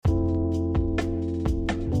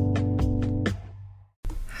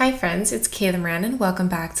Hi friends, it's Kayla Moran and welcome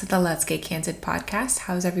back to the Let's Get Candid podcast.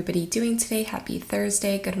 How's everybody doing today? Happy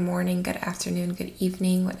Thursday, good morning, good afternoon, good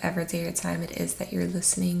evening, whatever day or time it is that you're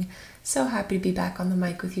listening. So happy to be back on the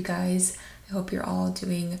mic with you guys. I hope you're all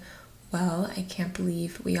doing well. I can't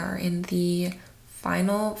believe we are in the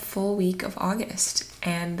final full week of August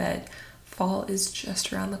and that fall is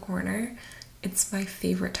just around the corner. It's my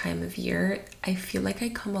favorite time of year. I feel like I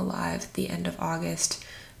come alive at the end of August,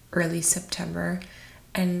 early September.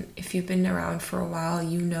 And if you've been around for a while,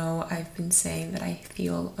 you know I've been saying that I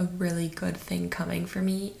feel a really good thing coming for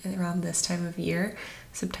me around this time of year,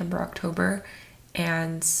 September, October.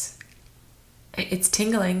 And it's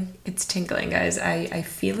tingling. It's tingling, guys. I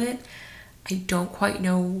feel it. I don't quite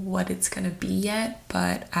know what it's going to be yet,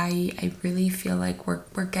 but I really feel like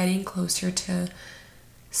we're getting closer to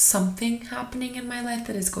something happening in my life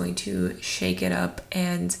that is going to shake it up.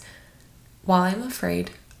 And while I'm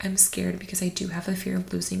afraid, I'm scared because I do have a fear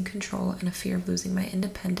of losing control and a fear of losing my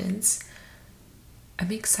independence.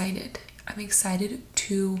 I'm excited. I'm excited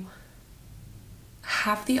to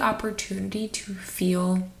have the opportunity to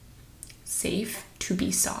feel safe, to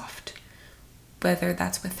be soft. Whether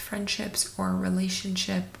that's with friendships or a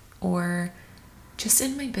relationship or just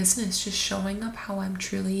in my business, just showing up how I'm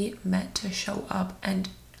truly meant to show up and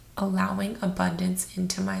allowing abundance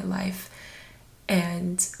into my life.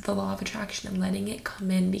 And the law of attraction and letting it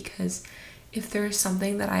come in, because if there's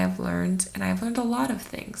something that I have learned, and I've learned a lot of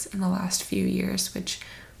things in the last few years, which,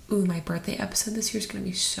 my birthday episode this year is going to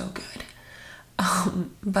be so good.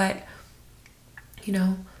 But,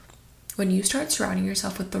 when you start surrounding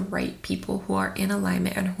yourself with the right people who are in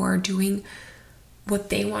alignment and who are doing what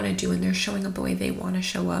they want to do and they're showing up the way they want to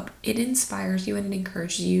show up, it inspires you and it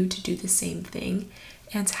encourages you to do the same thing.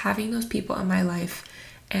 And having those people in my life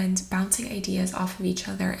and bouncing ideas off of each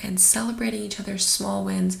other and celebrating each other's small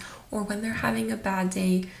wins, or when they're having a bad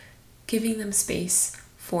day, giving them space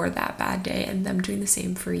for that bad day and them doing the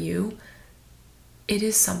same for you, it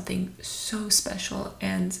is something so special,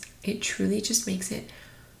 and it truly just makes it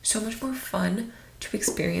so much more fun to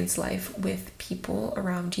experience life with people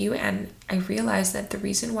around you. And I realized that the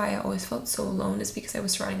reason why I always felt so alone is because I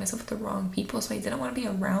was surrounding myself with the wrong people, so I didn't want to be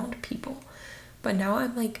around people. But now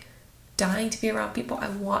I'm like dying to be around people. I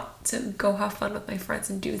want to go have fun with my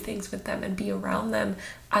friends and do things with them and be around them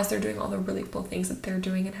as they're doing all the really cool things that they're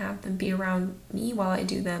doing, and have them be around me while I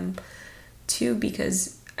do them too,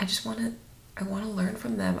 because I want to learn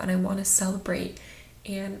from them, and I want to celebrate,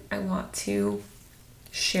 and I want to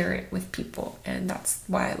share it with people. And that's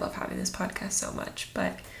why I love having this podcast so much.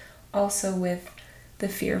 But also with the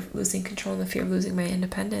fear of losing control and the fear of losing my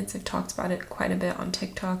independence, I've talked about it quite a bit on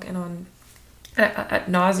TikTok and on ad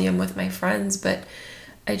nauseum with my friends, but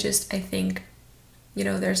I think,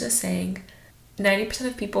 there's a saying, 90%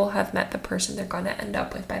 of people have met the person they're going to end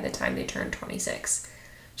up with by the time they turn 26.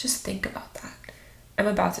 Just think about that. I'm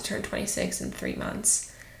about to turn 26 in 3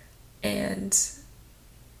 months, and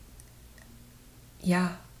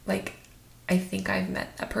I think I've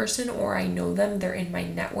met that person, or I know them, they're in my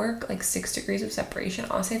network, like 6 degrees of separation.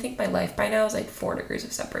 Honestly, I think my life by now is like 4 degrees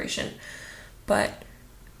of separation, but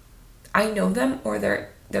I know them, or they're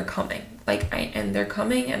coming. They're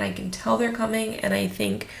coming, and I can tell they're coming, and I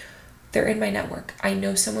think they're in my network. I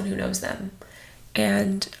know someone who knows them.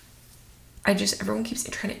 And everyone keeps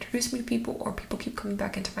trying to introduce me to people, or people keep coming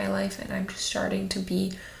back into my life, and I'm just starting to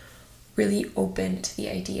be really open to the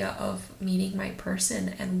idea of meeting my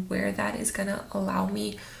person and where that is gonna allow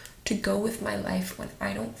me to go with my life when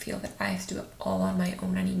I don't feel that I have to do it all on my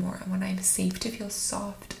own anymore, and when I'm safe to feel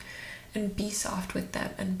soft and be soft with them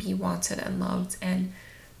and be wanted and loved, and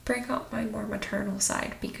bring out my more maternal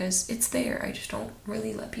side, because it's there. I just don't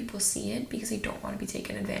really let people see it because I don't want to be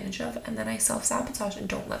taken advantage of, and then I self-sabotage and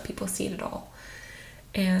don't let people see it at all.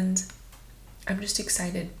 And I'm just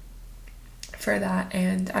excited for that.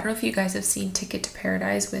 And I don't know if you guys have seen Ticket to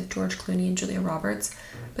Paradise with George Clooney and Julia Roberts,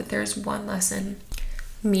 but there's one lesson.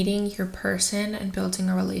 Meeting your person and building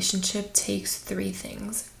a relationship takes 3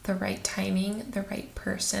 things: the right timing, the right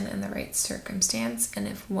person, and the right circumstance. And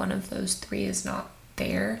if one of those 3 is not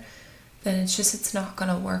there, then it's not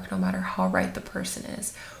gonna work, no matter how right the person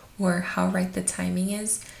is or how right the timing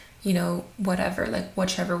is. Whatever, like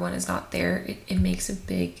whichever one is not there, it makes a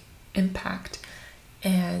big impact.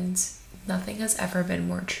 And nothing has ever been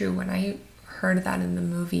more true. When I heard that in the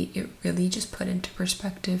movie, it really just put into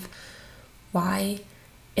perspective why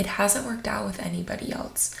it hasn't worked out with anybody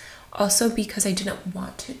else. Also because I didn't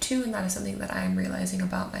want it to, and that is something that I'm realizing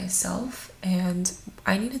about myself. And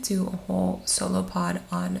I need to do a whole solo pod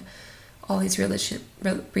on all these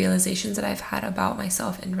realizations that I've had about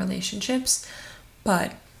myself in relationships.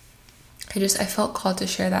 But I felt called to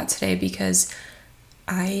share that today because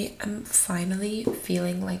I am finally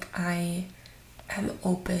feeling like I am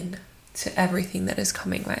open to everything that is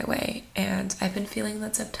coming my way. And I've been feeling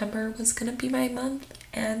that September was going to be my month,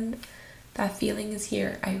 and that feeling is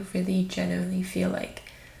here. I really genuinely feel like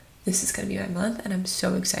this is going to be my month, and I'm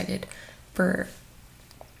so excited for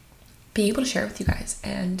being able to share with you guys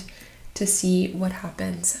and to see what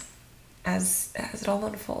happens as it all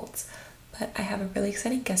unfolds. But I have a really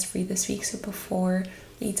exciting guest for you this week, so before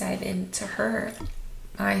we dive into her,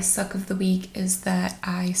 my suck of the week is that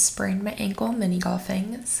I sprained my ankle mini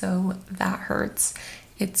golfing, so that hurts.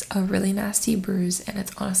 It's a really nasty bruise, and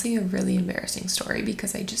it's honestly a really embarrassing story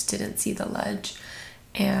because I just didn't see the ledge,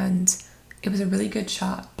 and it was a really good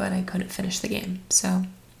shot, but I couldn't finish the game. So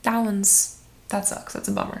that sucks. That's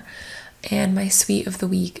a bummer. And my sweet of the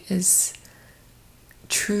week is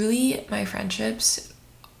truly my friendships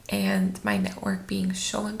and my network being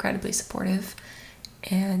so incredibly supportive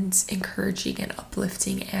and encouraging and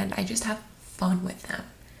uplifting, and I just have fun with them.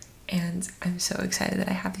 And I'm so excited that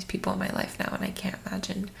I have these people in my life now, and I can't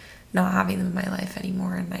imagine not having them in my life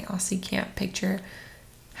anymore. And I also can't picture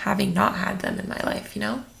having not had them in my life, you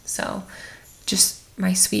know? So just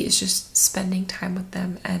my sweet is just spending time with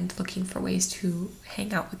them and looking for ways to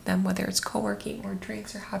hang out with them, whether it's co-working or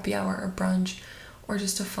drinks or happy hour or brunch or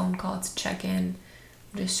just a phone call to check in.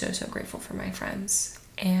 I'm just so grateful for my friends,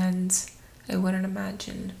 and I wouldn't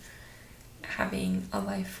imagine having a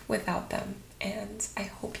life without them, and I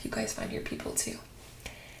hope you guys find your people too.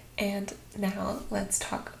 And now let's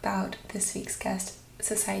talk about this week's guest,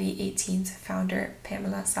 Society 18's founder,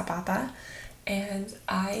 Pamela Zapata. And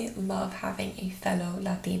I love having a fellow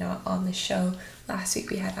Latina on the show. Last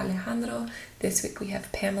week we had Alejandro, this week we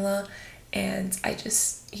have Pamela, and I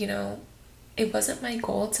just, it wasn't my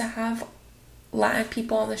goal to have Latin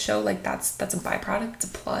people on the show. Like that's a byproduct, it's a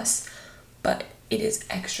plus, but it is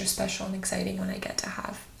extra special and exciting when I get to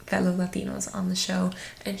have fellow Latinos on the show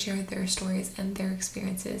and share their stories and their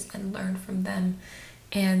experiences and learn from them,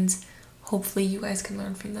 and hopefully you guys can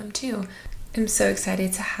learn from them too. I'm so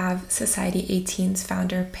excited to have Society 18's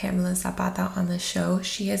founder Pamela Zapata on the show.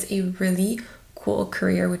 She has a really cool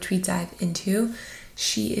career which we dive into.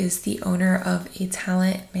 She is the owner of a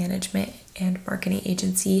talent management and marketing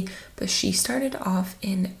agency, but she started off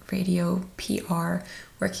in radio PR,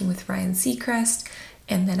 working with Ryan Seacrest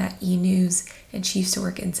and then at E! News, and she used to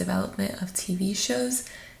work in development of TV shows,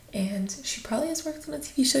 and she probably has worked on a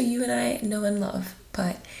TV show you and I know and love,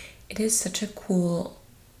 but it is such a cool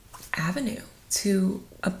avenue to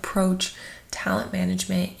approach talent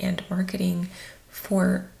management and marketing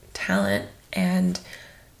for talent, and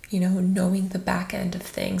knowing the back end of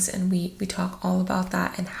things. And we talk all about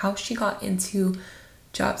that and how she got into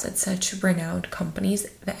jobs at such renowned companies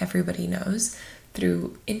that everybody knows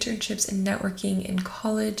through internships and networking in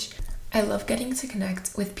college. I love getting to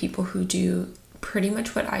connect with people who do pretty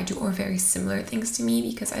much what I do or very similar things to me,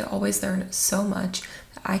 because I always learn so much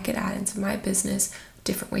that I could add into my business,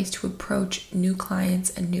 different ways to approach new clients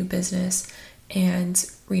and new business, and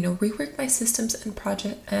rework my systems and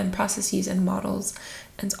project and processes and models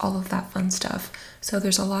and all of that fun stuff. So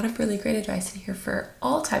there's a lot of really great advice in here for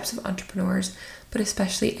all types of entrepreneurs, but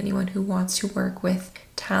especially anyone who wants to work with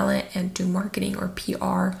talent and do marketing or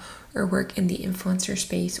PR or work in the influencer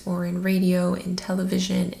space or in radio, in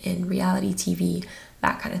television, in reality TV,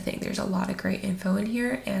 that kind of thing. There's a lot of great info in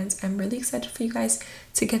here, and I'm really excited for you guys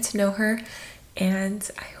to get to know her. And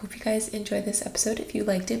I hope you guys enjoyed this episode. If you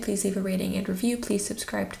liked it, please leave a rating and review. Please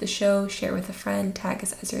subscribe to the show, share with a friend, tag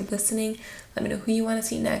us as you're listening. Let me know who you want to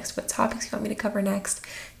see next, what topics you want me to cover next,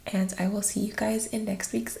 and I will see you guys in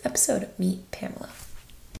next week's episode. Meet Pamela.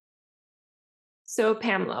 So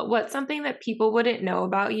Pamela, what's something that people wouldn't know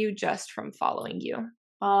about you just from following you?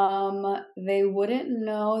 They wouldn't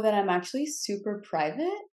know that I'm actually super private.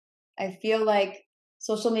 I feel like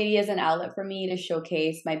social media is an outlet for me to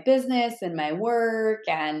showcase my business and my work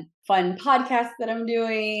and fun podcasts that I'm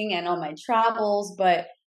doing and all my travels, but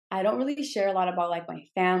I don't really share a lot about like my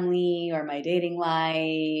family or my dating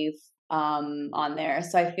life on there.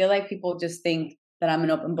 So I feel like people just think that I'm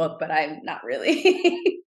an open book, but I'm not really.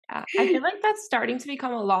 Yeah, I feel like that's starting to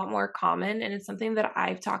become a lot more common, and it's something that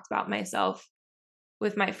I've talked about myself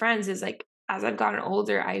with my friends is like, as I've gotten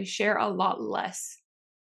older, I share a lot less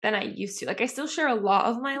than I used to. Like I still share a lot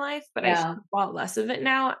of my life, but I share Yeah. a lot less of it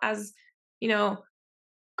now, as you know,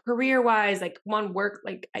 career wise, like one work,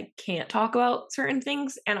 like I can't talk about certain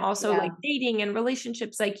things, and also like Yeah. dating and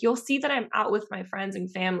relationships. Like you'll see that I'm out with my friends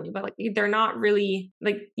and family, but like they're not really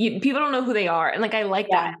like people don't know who they are, and like I like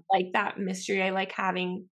that. Yeah. I like that mystery. I like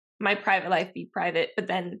having my private life be private, but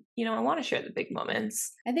then, I want to share the big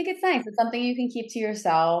moments. I think it's nice. It's something you can keep to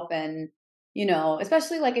yourself and,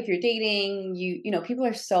 especially like if you're dating, people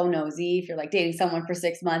are so nosy. If you're like dating someone for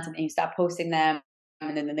 6 months and then you stop posting them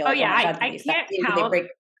and then they're Oh like, oh yeah, my God, did I they stop can't dating? Did they count break?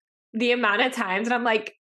 the amount of times, and I'm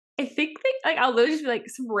like, I think like I'll literally just be like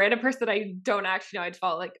some random person that I don't actually know. I'd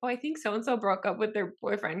follow like, oh, I think so and so broke up with their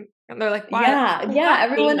boyfriend, and they're like, why? Yeah. I'm Yeah. not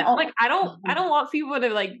seeing Everyone. that. Like, I don't want people to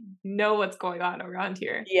like know what's going on around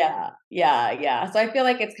here. Yeah, yeah, yeah. So I feel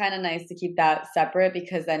like it's kind of nice to keep that separate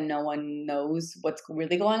because then no one knows what's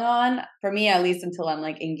really going on. For me, at least until I'm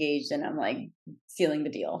like engaged and I'm like sealing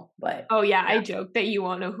the deal. But Oh yeah, yeah, I joke that you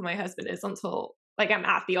won't know who my husband is until like I'm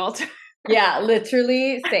at the altar. yeah,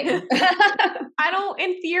 literally same.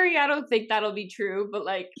 In theory, I don't think that'll be true, but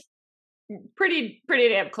like pretty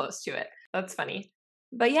damn close to it. That's funny.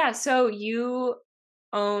 But yeah, so you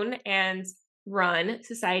own and run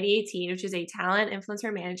Society 18, which is a talent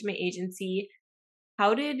influencer management agency.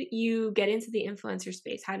 How did you get into the influencer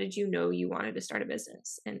space? How did you know you wanted to start a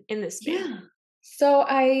business and in this space? Yeah. So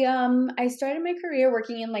I started my career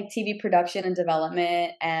working in like TV production and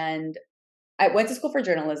development, and I went to school for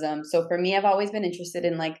journalism. So for me, I've always been interested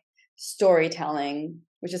in like storytelling,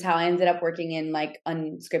 which is how I ended up working in like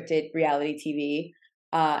unscripted reality TV.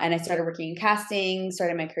 And I started working in casting,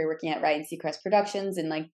 started my career working at Ryan Seacrest Productions in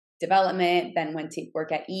like development, then went to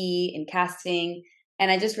work at in casting. And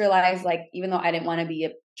I just realized like, even though I didn't want to be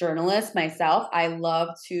a journalist myself, I love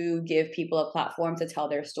to give people a platform to tell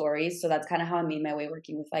their stories. So that's kind of how I made my way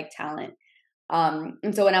working with like talent.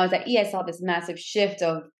 And so when I was at I saw this massive shift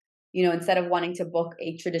of, instead of wanting to book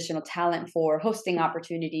a traditional talent for hosting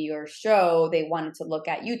opportunity or show, they wanted to look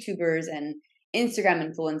at YouTubers and Instagram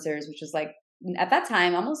influencers, which was like at that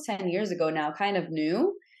time, almost 10 years ago now, kind of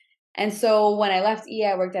new. And so when I left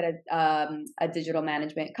I worked at a digital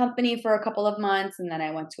management company for a couple of months, and then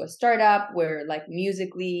I went to a startup where like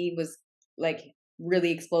Musically was like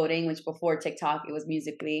really exploding. Which before TikTok, it was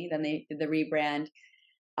Musically. Then they did the rebrand,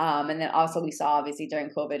 and then also we saw obviously during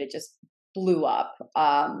COVID, it just blew up.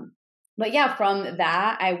 But yeah, from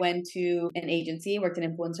that, I went to an agency, worked in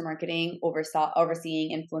influencer marketing,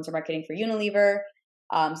 overseeing influencer marketing for Unilever.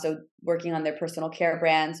 So working on their personal care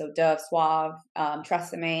brands, so Dove, Suave,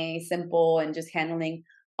 Tresemme, Simple, and just handling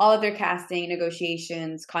all of their casting,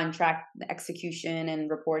 negotiations, contract execution,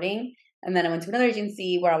 and reporting. And then I went to another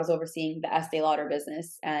agency where I was overseeing the Estee Lauder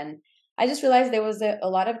business. And I just realized there was a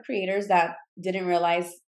lot of creators that didn't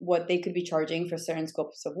realize what they could be charging for certain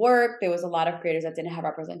scopes of work. There was a lot of creators that didn't have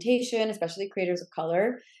representation, especially creators of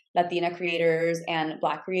color, Latina creators, and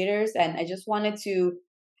Black creators. And I just wanted to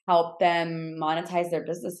help them monetize their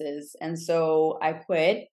businesses. And so I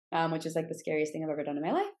quit, which is like the scariest thing I've ever done in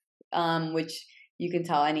my life. Which you can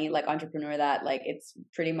tell any like entrepreneur that like it's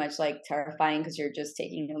pretty much like terrifying because you're just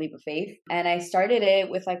taking a leap of faith. And I started it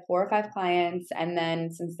with like 4 or 5 clients, and then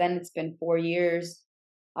since then it's been 4 years.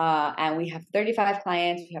 And we have 35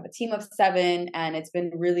 clients. We have a team of 7, and it's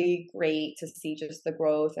been really great to see just the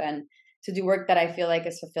growth and to do work that I feel like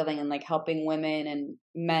is fulfilling and like helping women and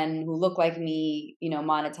men who look like me,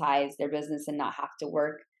 monetize their business and not have to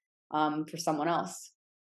work for someone else.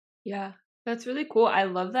 Yeah, that's really cool. I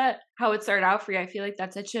love that how it started out for you. I feel like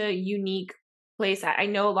that's such a unique place. I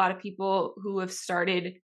know a lot of people who have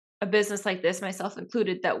started a business like this, myself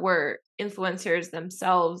included, that were influencers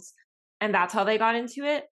themselves, and that's how they got into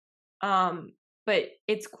it. But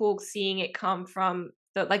it's cool seeing it come from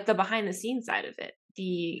the behind the scenes side of it,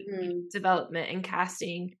 the Mhm. development and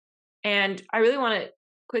casting. And I really want to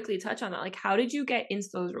quickly touch on that. Like, how did you get into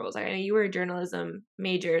those roles? Like, I know you were a journalism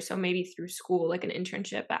major, so maybe through school, like an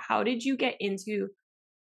internship, but how did you get into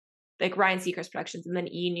like Ryan Seacrest Productions and then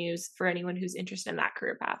News for anyone who's interested in that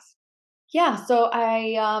career path? Yeah, so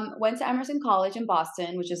I went to Emerson College in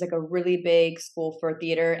Boston, which is like a really big school for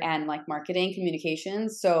theater and like marketing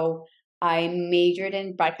communications. So I majored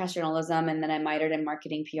in broadcast journalism, and then I minored in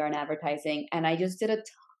marketing, PR, and advertising. And I just did a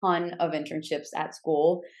ton of internships at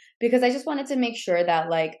school because I just wanted to make sure that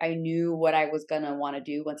like I knew what I was gonna want to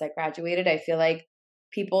do once I graduated. I feel like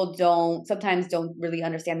people don't really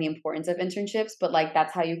understand the importance of internships, but like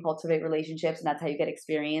that's how you cultivate relationships and that's how you get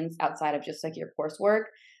experience outside of just like your coursework.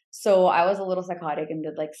 So I was a little psychotic and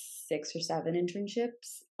did like 6 or 7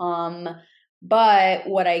 internships. But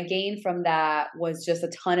what I gained from that was just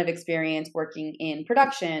a ton of experience working in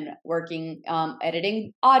production, working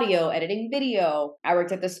editing audio, editing video. I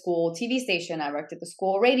worked at the school TV station. I worked at the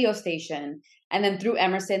school radio station. And then through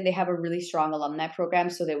Emerson, they have a really strong alumni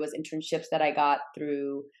program. So there was internships that I got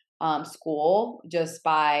through school just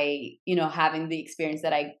by, having the experience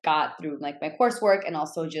that I got through like my coursework, and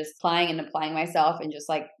also just applying myself, and just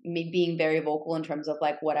like me being very vocal in terms of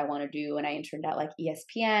like what I want to do. And I interned at like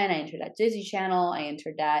ESPN, I interned at Disney Channel, I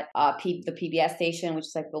interned at the PBS station, which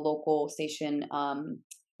is like the local station. And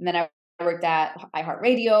then I worked at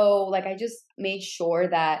iHeartRadio. Like I just made sure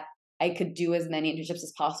that I could do as many internships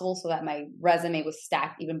as possible so that my resume was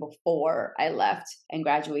stacked even before I left and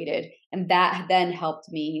graduated. And that then helped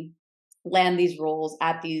me land these roles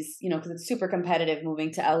at these, because it's super competitive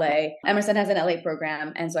moving to LA. Emerson has an LA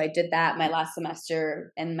program. And so I did that my last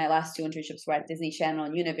semester, and my last two internships were at Disney Channel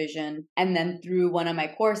and Univision. And then through one of my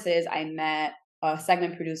courses, I met a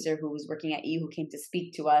segment producer who was working at E, who came to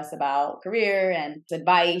speak to us about career and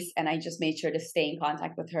advice. And I just made sure to stay in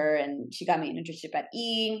contact with her. And she got me an internship at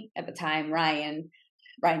E. At the time, Ryan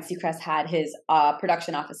Seacrest had his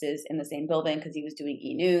production offices in the same building because he was doing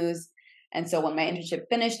E News. And so when my internship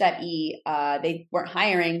finished at E, they weren't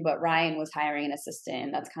hiring, but Ryan was hiring an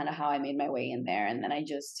assistant. That's kind of how I made my way in there. And then I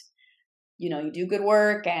just, you do good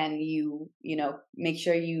work, and you make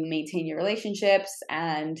sure you maintain your relationships,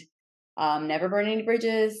 and never burn any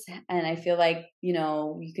bridges. And I feel like, you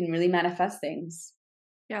can really manifest things.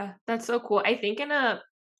 Yeah, that's so cool. I think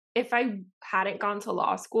if I hadn't gone to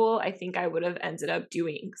law school, I think I would have ended up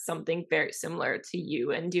doing something very similar to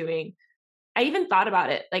you and I even thought about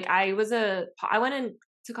it. Like I went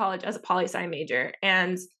into college as a poli-sci major.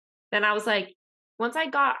 And then I was like,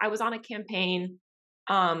 I was on a campaign,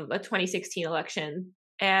 a 2016 election.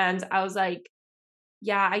 And I was like,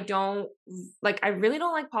 yeah, I really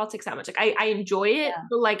don't like politics that much. Like I enjoy it, Yeah.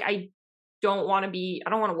 but like I don't want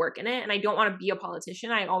to work in it, and I don't want to be a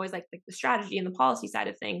politician. I always like the strategy and the policy side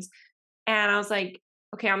of things. And I was like,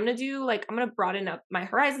 okay, I'm going to broaden up my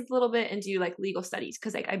horizons a little bit and do like legal studies.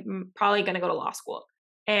 Cause like I'm probably going to go to law school.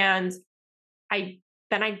 And I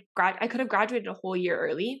could have graduated a whole year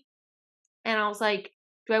early. And I was like,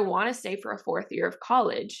 do I want to stay for a fourth year of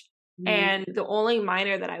college? Mhm. And the only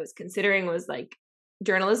minor that I was considering was like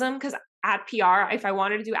journalism. Cause ad PR, if I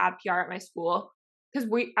wanted to do ad PR at my school, because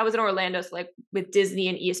I was in Orlando, so like with Disney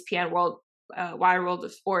and ESPN Wide World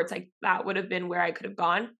of Sports, like that would have been where I could have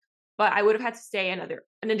gone. But I would have had to stay an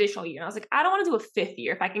additional year. And I was like, I don't want to do a fifth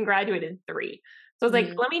year if I can graduate in 3. So I was like,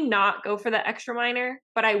 Mhm. let me not go for the extra minor.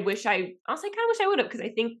 But I wish I honestly kind of wish I would have, because I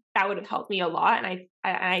think that would have helped me a lot. And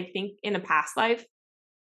I think in a past life,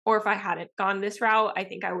 or if I hadn't gone this route, I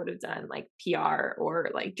think I would have done like PR or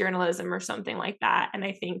like journalism or something like that. And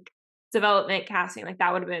I think development, casting, like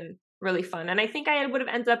that would have been really fun. And I think I would have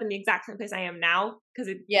ended up in the exact same place I am now, because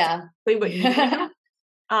it's Yeah. exactly what you Yeah.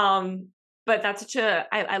 do. But that's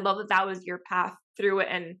I love that was your path through it.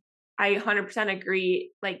 And I 100%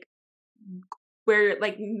 agree, like where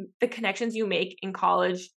like the connections you make in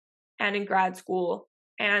college and in grad school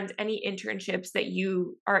and any internships that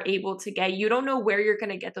you are able to get, you don't know where you're going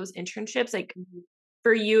to get those internships. Like Mhm.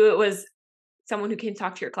 for you, it was someone who can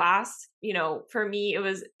talk to your class. For me, it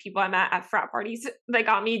was people I met at frat parties that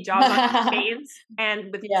got me jobs on campaigns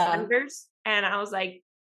and with Yeah. senators. And I was like,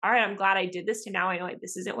 all right, I'm glad I did this. To now I know like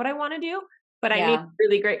this isn't what I want to do, but I made Yeah.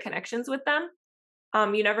 really great connections with them.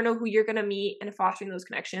 You never know who you're going to meet, and fostering those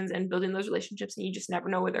connections and building those relationships, and you just never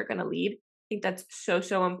know where they're going to lead. I think that's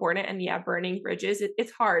so important. And yeah, burning bridges,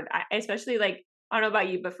 it's hard. Especially like, I don't know about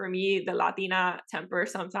you, but for me, the Latina temper,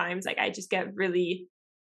 sometimes like I just get really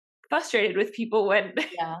frustrated with people when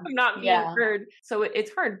Yeah. I'm not being Yeah. heard. So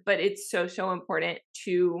it's hard, but it's so important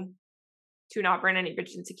to not burn any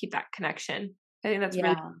bridges and to keep that connection. I think that's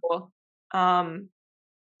really Yeah. cool. Um,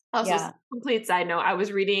 Also, Yeah. complete side note, I've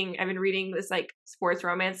been reading this like sports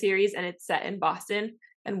romance series, and it's set in Boston.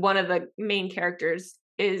 And one of the main characters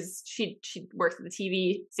is she works at the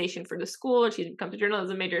TV station for the school, and she's become a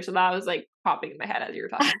journalism major. So that was like popping in my head as you were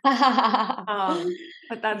talking.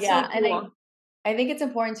 But that's so Yeah, and I cool. I think it's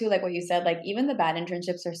important too, like what you said, like even the bad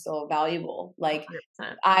internships are so valuable. Like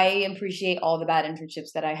 100%. I appreciate all the bad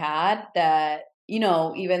internships that I had, that,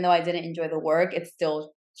 even though I didn't enjoy the work, it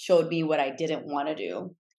still showed me what I didn't want to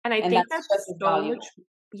do. And I And think that's just that's as so much. valuable.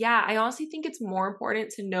 Yeah, I honestly think it's more important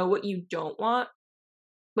to know what you don't want,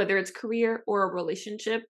 whether it's career or a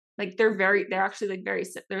relationship. Like they're actually like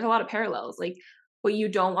there's a lot of parallels. Like what you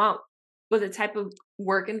don't want, with the type of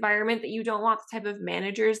work environment that you don't want, the type of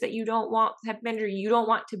managers that you don't want, the type of manager you don't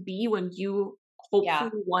want to be when you hopefully Yeah.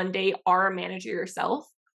 one day are a manager yourself,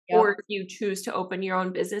 or Yep. if you choose to open your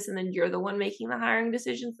own business and then you're the one making the hiring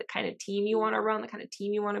decisions, the kind of team you want to run, the kind of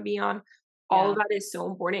team you want to be on. All of Yeah. that is so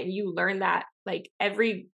important, and you learn that like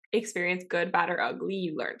every experience, good, bad, or ugly,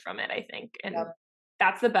 you learn from it, I think. And Yep.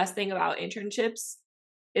 that's the best thing about internships,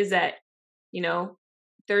 is that, you know,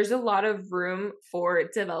 there's a lot of room for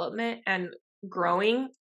development and growing.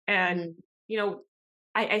 And, Mhm. you know,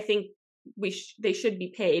 I think they should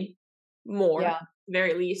be paid more, Yeah.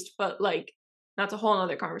 very least, but like, that's a whole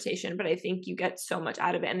nother conversation. But I think you get so much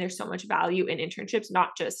out of it, and there's so much value in internships,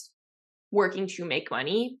 not just working to make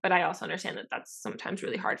money, but I also understand that that's sometimes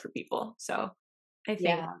really hard for people. So I think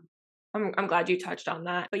Yeah. I'm glad you touched on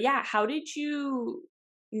that. But yeah, how did you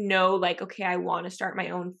know, like, okay, I want to start my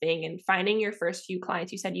own thing, and finding your first few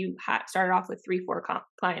clients? You said you started off with 3, 4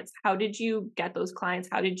 clients. How did you get those clients?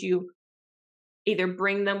 How did you either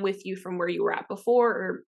bring them with you from where you were at before,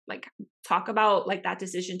 or like talk about like that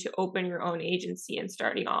decision to open your own agency and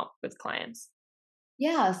starting off with clients?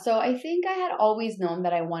 Yeah, so I think I had always known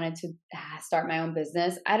that I wanted to start my own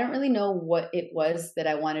business. I don't really know what it was that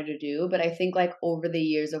I wanted to do, but I think like over the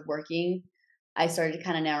years of working, I started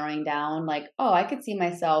kind of narrowing down like, oh, I could see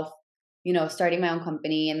myself, starting my own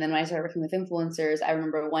company. And then when I started working with influencers, I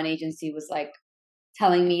remember one agency was like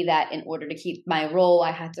telling me that in order to keep my role,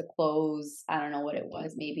 I had to close, I don't know what it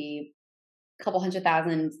was, maybe a couple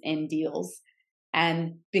 100,000 in deals.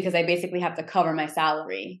 And because I basically have to cover my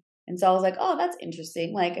salary. And so I was like, oh, that's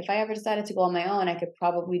interesting. Like, if I ever decided to go on my own, I could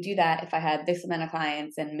probably do that if I had this amount of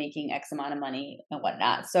clients and making X amount of money and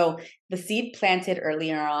whatnot. So the seed planted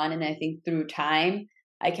earlier on. And I think through time,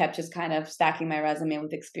 I kept just kind of stacking my resume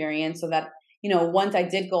with experience so that, once I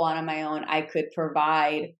did go on my own, I could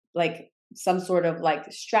provide like some sort of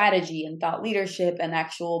like strategy and thought leadership and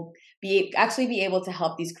actually be able to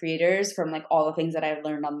help these creators from like all the things that I've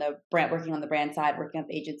learned on the brand, working on the brand side, working on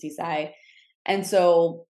the agency side. And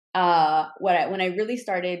so when I really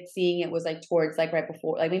started seeing it was like towards like right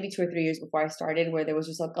before, like maybe 2 or 3 years before I started, where there was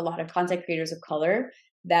just like a lot of content creators of color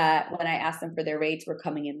that when I asked them for their rates were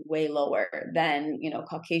coming in way lower than,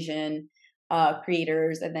 Caucasian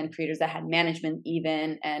creators, and then creators that had management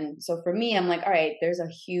even. And so for me, I'm like, all right, there's a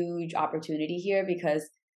huge opportunity here because,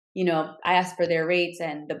 I asked for their rates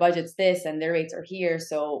and the budget's this and their rates are here.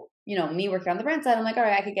 So, me working on the brand side, I'm like, all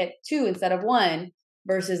right, I could get two instead of one,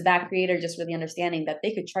 versus that creator just really understanding that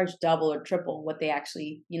they could charge double or triple what they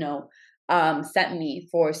actually, sent me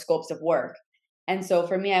for scopes of work. And so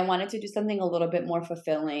for me, I wanted to do something a little bit more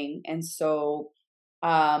fulfilling. And so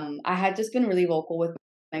I had just been really vocal with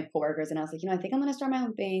my coworkers, and I was like, I think I'm going to start my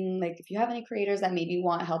own thing. Like, if you have any creators that maybe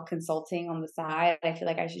want help consulting on the side, I feel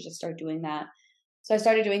like I should just start doing that. So I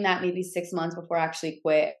started doing that maybe 6 months before I actually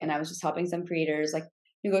quit. And I was just helping some creators, like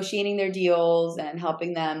negotiating their deals and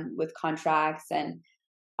helping them with contracts. And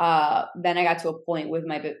then I got to a point with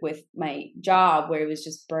my job where it was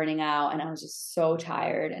just burning out, and I was just so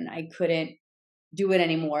tired, and I couldn't do it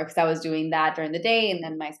anymore because I was doing that during the day and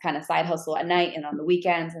then my kind of side hustle at night and on the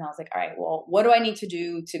weekends. And I was like, all right, well, what do I need to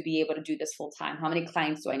do to be able to do this full time? How many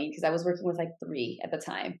clients do I need? Because I was working with like 3 at the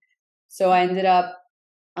time. So I ended up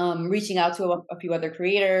reaching out to a few other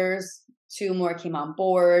creators. 2 more came on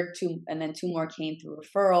board, and then 2 more came through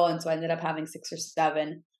referral. And so I ended up having 6 or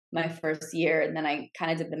 7 my first year. And then I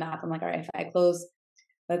kind of did the math. I'm like, all right, if I close,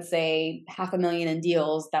 let's say 500,000 in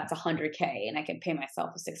deals, that's 100K, and I can pay myself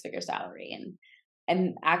a 6-figure salary.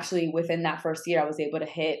 And actually within that first year, I was able to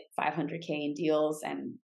hit 500K in deals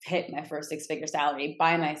and hit my first 6-figure salary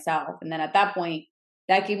by myself. And then at that point,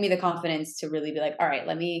 that gave me the confidence to really be like, all right,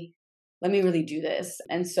 let me really do this.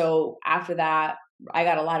 And so after that, I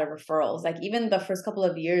got a lot of referrals. Like even the first couple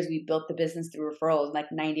of years, we built the business through referrals. Like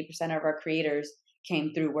 90% of our creators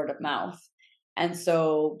came through word of mouth. And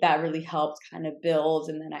so that really helped kind of build.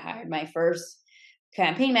 And then I hired my first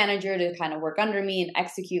campaign manager to kind of work under me and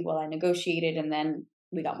execute while I negotiated. And then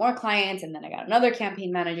we got more clients, and then I got another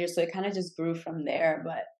campaign manager. So it kind of just grew from there.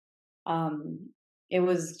 But it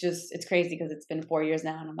was just, it's crazy because it's been 4 years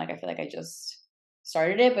now. And I'm like, I feel like I just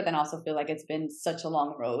started it, but then also feel like it's been such a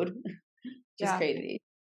long road. Just Yeah. crazy.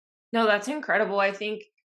 No, that's incredible. I think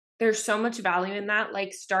there's so much value in that.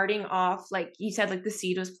 Like starting off, like you said, like the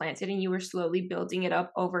seed was planted and you were slowly building it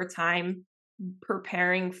up over time,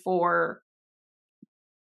 preparing for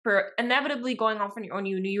inevitably going off on your own.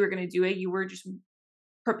 You knew you were going to do it. You were just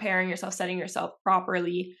preparing yourself, setting yourself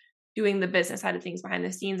properly, doing the business side of things behind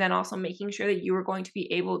the scenes, and also making sure that you were going to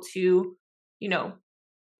be able to, you know,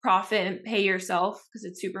 profit and pay yourself, because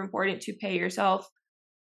it's super important to pay yourself,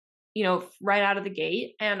 right out of the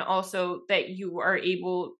gate. And also that you are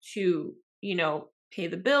able to, pay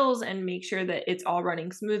the bills and make sure that it's all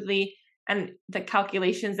running smoothly. And the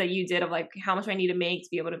calculations that you did of like, how much I need to make to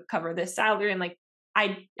be able to cover this salary. And like,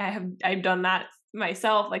 I've done that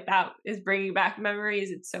myself. Like that is bringing back memories.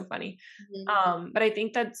 It's so funny. Mhm. But I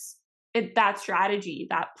think that strategy,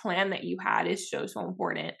 that plan that you had is so, so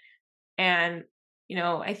important. And,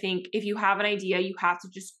 I think if you have an idea, you have to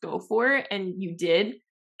just go for it. And you did.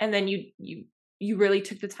 and then you really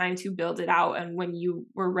took the time to build it out, and when you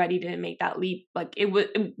were ready to make that leap, like it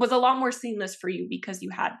was a lot more seamless for you because you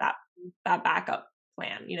had that backup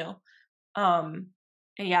plan, you know. um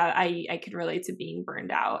and yeah, I could relate to being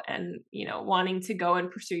burned out and, you know, wanting to go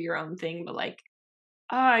and pursue your own thing, but like,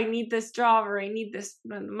 oh, I need this job or I need this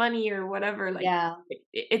money or whatever. Like Yeah.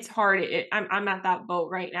 it's hard. I'm at that boat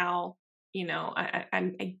right now. You know,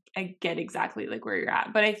 I get exactly like where you're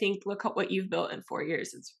at, but I think look at what you've built in 4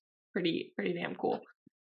 years. It's pretty damn cool.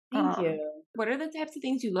 Thank you. What are the types of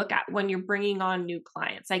things you look at when you're bringing on new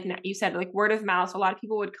clients? Like you said, like word of mouth. A lot of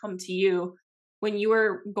people would come to you when you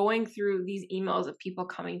were going through these emails of people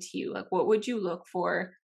coming to you. Like, what would you look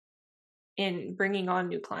for in bringing on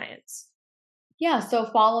new clients? Yeah, so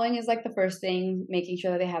following is like the first thing, making sure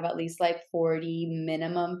that they have at least like 40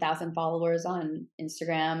 minimum thousand followers on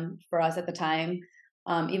Instagram for us at the time.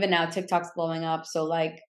 Even now, TikTok's blowing up. So,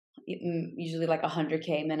 like, usually like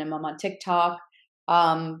 100K minimum on TikTok.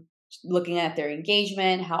 Um, Looking at their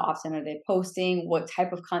engagement, how often are they posting? What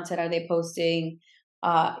type of content are they posting?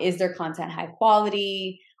 Is their content high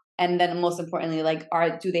quality? And then, most importantly, like,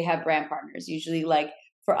 do they have brand partners? Usually, like,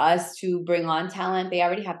 for us to bring on talent, they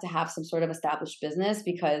already have to have some sort of established business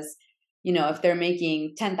because, if they're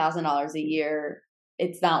making $10,000 a year,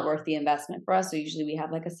 it's not worth the investment for us. So usually we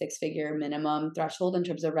have like a 6-figure minimum threshold in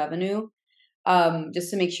terms of revenue,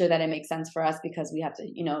 just to make sure that it makes sense for us because we have to,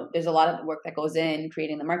 there's a lot of work that goes in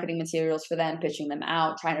creating the marketing materials for them, pitching them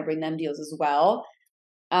out, trying to bring them deals as well.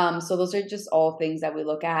 So those are just all things that we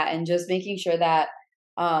look at and just making sure that,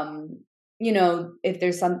 if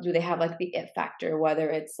there's do they have like the it factor, whether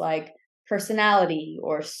it's like personality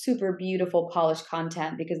or super beautiful polished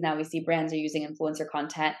content, because now we see brands are using influencer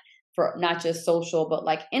content for not just social, but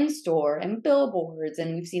like in store and billboards.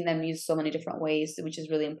 And we've seen them use so many different ways, which is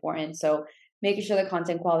really important. So making sure the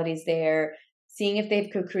content quality is there, seeing if they've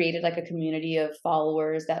created like a community of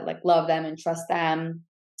followers that like love them and trust them,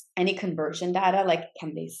 any conversion data, like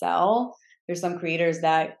can they sell? There's some creators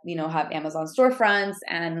that, have Amazon storefronts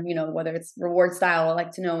and, whether it's reward style, I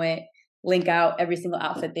like to know it, link out every single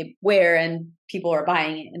outfit they wear and people are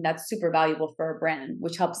buying it. And that's super valuable for a brand,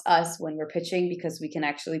 which helps us when we're pitching because we can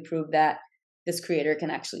actually prove that this creator can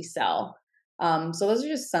actually sell. So those are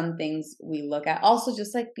just some things we look at. Also,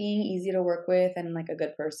 just like being easy to work with and like a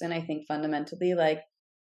good person. I think fundamentally, like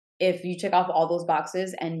if you check off all those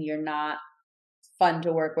boxes and you're not fun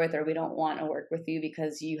to work with, or we don't want to work with you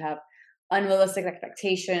because you have unrealistic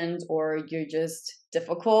expectations or you're just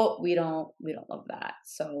difficult, we don't love that.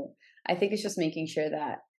 So I think it's just making sure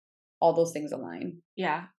that all those things align.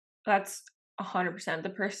 Yeah, that's 100%. The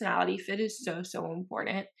personality fit is so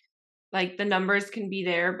important. Like the numbers can be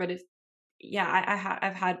there, but if yeah,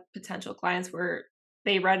 I've had potential clients where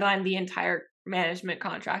they redlined the entire management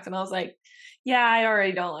contract, and I was like, yeah, I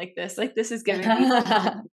already don't like this. Like this is giving me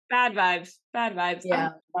bad vibes, bad vibes. I Yeah.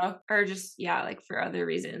 don't know. Or just yeah, like for other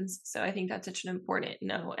reasons. So I think that's such an important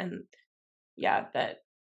no. And yeah, that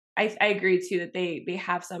I agree too that they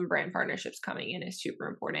have some brand partnerships coming in is super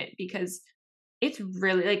important because it's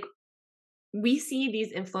really like we see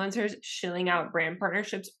these influencers shilling out brand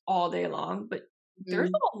partnerships all day long, but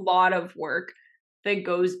there's Mhm. a lot of work that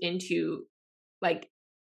goes into like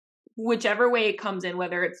whichever way it comes in,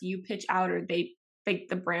 whether it's you pitch out or they like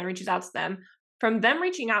the brand reaches out to them. From them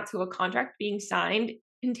reaching out to a contract being signed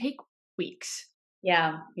can take weeks.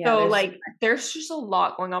 Yeah. Yeah. So There's. like there's just a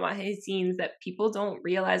lot going on behind the scenes that people don't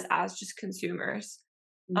realize as just consumers.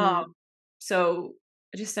 Um Mhm. so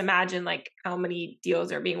just imagine like how many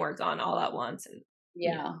deals are being worked on all at once and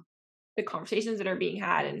you know Yeah. the conversations that are being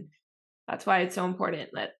had, and that's why it's so important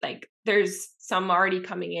that like there's some already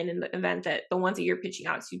coming in the event that the ones that you're pitching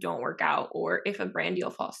out to don't work out or if a brand deal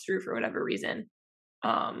falls through for whatever reason.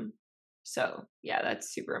 um so yeah,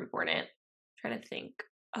 that's super important. Trying to think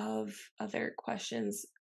of other questions.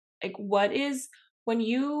 Like what is when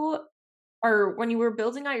you when you were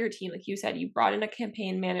building out your team, like you said you brought in a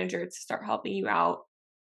campaign manager to start helping you out,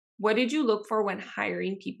 what did you look for when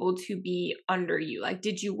hiring people to be under you? Like,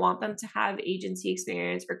 did you want them to have agency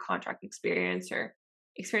experience or contract experience or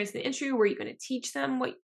experience in the industry? Were you going to teach them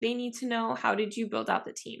what they need to know? How did you build out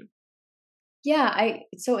the team? Yeah,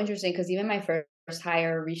 it's so interesting because even my first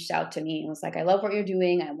hire reached out to me and was like, "I love what you're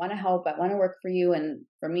doing. I want to help. I want to work for you." And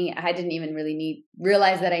for me, I didn't even really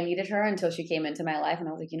realize that I needed her until she came into my life, and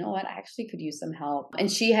I was like, "You know what? I actually could use some help."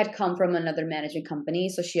 And she had come from another management company,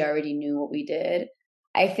 so she already knew what we did.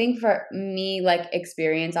 I think for me, like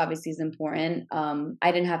experience obviously is important.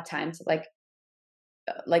 I didn't have time to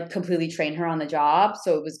like completely train her on the job,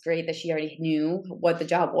 so it was great that she already knew what the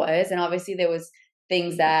job was, and obviously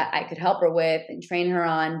things that I could help her with and train her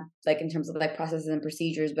on, like in terms of like processes and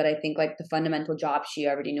procedures. But I think like the fundamental job she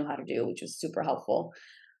already knew how to do, which was super helpful.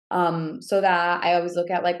 So that I always look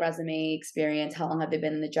at like resume experience, how long have they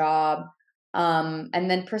been in the job? And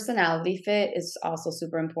then personality fit is also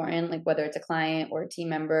super important, like whether it's a client or a team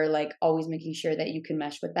member, like always making sure that you can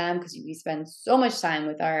mesh with them because we spend so much time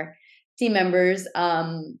with our team members,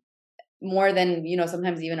 more than,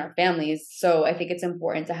 sometimes even our families. So I think it's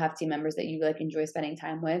important to have team members that you like enjoy spending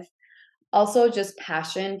time with. Also, just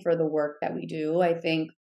passion for the work that we do. I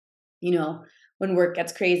think, you know, when work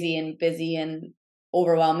gets crazy and busy and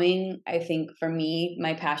overwhelming, I think for me,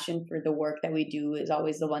 my passion for the work that we do is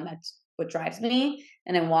always the one that's what drives me.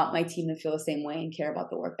 And I want my team to feel the same way and care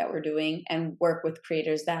about the work that we're doing and work with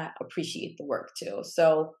creators that appreciate the work too.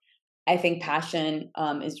 So I think passion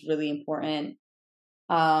is really important.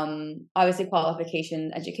 Obviously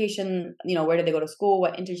qualification, education, where did they go to school?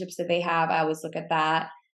 What internships did they have? I always look at that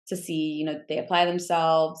to see, they apply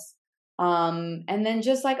themselves. And then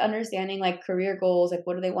just like understanding like career goals, like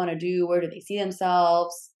what do they want to do? Where do they see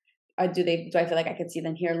themselves? Do I feel like I could see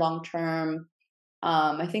them here long term?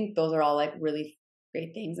 I think those are all like really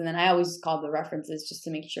great things. And then I always call the references just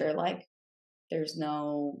to make sure like there's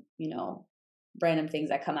no, random things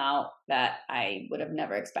that come out that I would have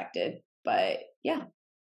never expected. But yeah.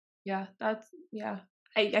 Yeah, yeah.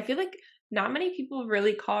 I feel like not many people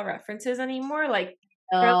really call references anymore. Like,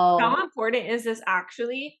 they're like, Oh, how important is this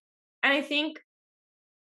actually? And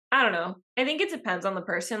I don't know. I think it depends on the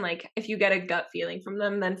person. Like, if you get a gut feeling from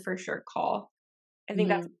them, then for sure call. I think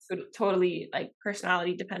that's mhm. totally like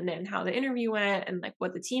personality dependent and how the interview went and like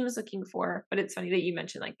what the team is looking for. But it's funny that you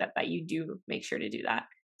mentioned like that you do make sure to do that.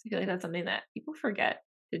 I feel like that's something that people forget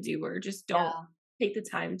to do or just don't Yeah. take the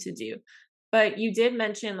time to do. But you did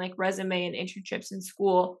mention like resume and internships in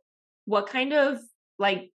school. What kind of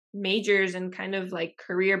like majors and kind of like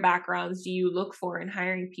career backgrounds do you look for in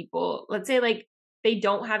hiring people? Let's say like they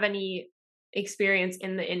don't have any experience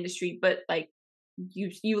in the industry, but like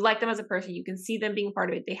you like them as a person, you can see them being part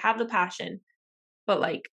of it, they have the passion, but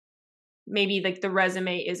like maybe like the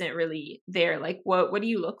resume isn't really there. Like what do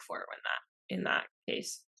you look for when that in that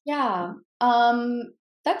case? Yeah.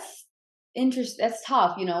 That's interesting. That's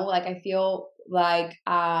tough, like I feel like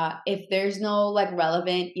if there's no like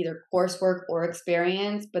relevant either coursework or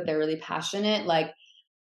experience, but they're really passionate, like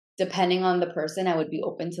depending on the person, I would be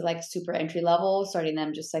open to like super entry level, starting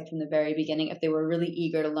them just like from the very beginning. If they were really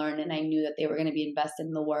eager to learn and I knew that they were going to be invested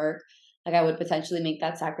in the work, like I would potentially make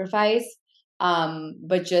that sacrifice.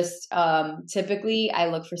 But just typically, I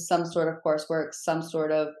look for some sort of coursework, some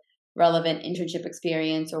sort of relevant internship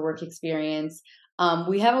experience or work experience.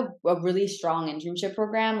 We have a really strong internship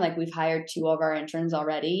program. Like we've hired two of our interns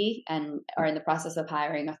already and are in the process of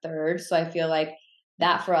hiring a third. So I feel like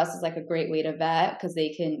that for us is like a great way to vet because they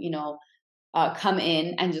can, come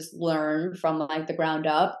in and just learn from like the ground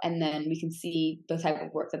up, and then we can see the type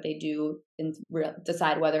of work that they do and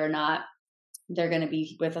decide whether or not they're going to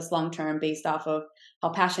be with us long term based off of how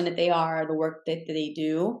passionate they are, the work that they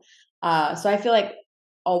do. So I feel like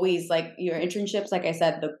always like your internships, like I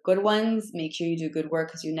said, the good ones, make sure you do good work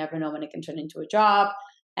because you never know when it can turn into a job.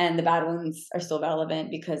 And the bad ones are still relevant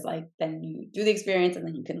because like then you do the experience and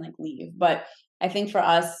then you can like leave. But I think for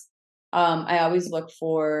us, I always look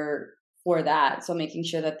for that. So making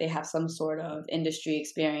sure that they have some sort of industry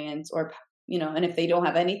experience or and if they don't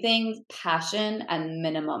have anything, passion and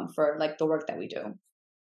minimum for like the work that we do.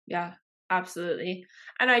 Yeah, absolutely.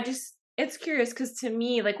 And it's curious because to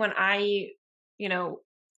me, like when you know,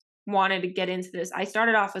 wanted to get into this, I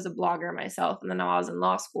started off as a blogger myself, and then I was in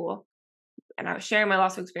law school and I was sharing my law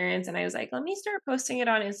school experience, and I was like, let me start posting it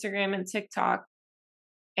on Instagram and TikTok.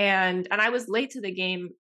 And I was late to the game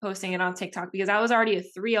posting it on TikTok because I was already a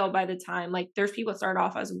 3L by the time. Like there's people that started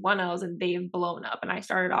off as 1Ls and they've blown up, and I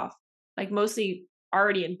started off like mostly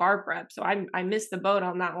already in bar prep, so I missed the boat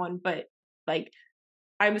on that one. But like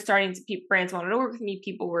I was starting to brands wanted to work with me,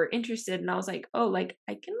 people were interested, and I was like, oh, like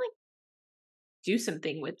I can like do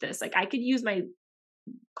something with this. Like I could use my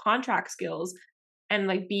contract skills and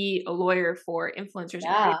like be a lawyer for influencers and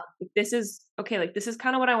Yeah. creators. This is okay. Like this is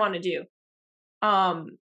kind of what I want to do.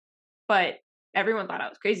 Um, but everyone thought I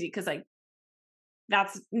was crazy because like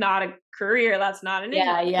that's not a career, that's not an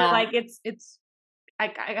industry. Yeah, But yeah. like I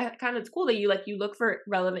kind of it's cool that you look for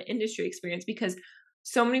relevant industry experience because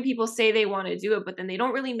so many people say they want to do it, but then they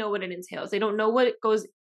don't really know what it entails. They don't know what goes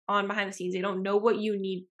on behind the scenes. They don't know what you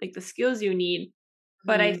need, like the skills you need.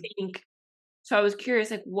 But I Mhm. think so. I was curious,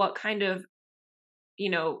 like what kind of you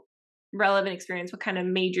know relevant experience, what kind of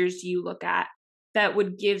majors do you look at that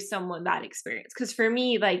would give someone that experience? Because for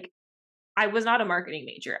me, like I was not a marketing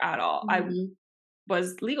major at all. I Mhm.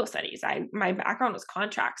 was legal studies. My background was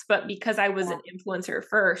contracts, but because I was Yeah. an influencer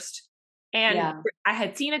first, and Yeah. I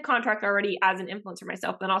had seen a contract already as an influencer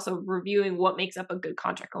myself, then also reviewing what makes up a good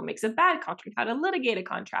contract, what makes a bad contract, how to litigate a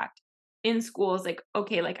contract in school is like,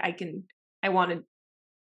 okay, like I want to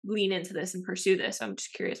lean into this and pursue this. So I'm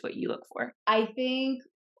just curious what you look for. I think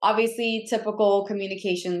obviously typical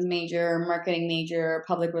communications major, marketing major,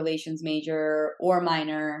 public relations major or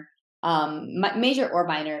minor, major or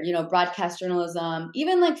minor, broadcast journalism,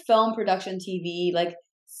 even like film production, TV, like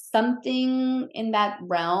something in that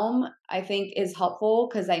realm, I think is helpful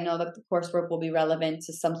because I know that the coursework will be relevant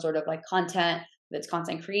to some sort of like content, that's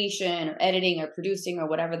content creation or editing or producing or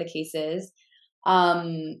whatever the case is.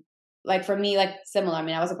 Um, like for me, like similar. I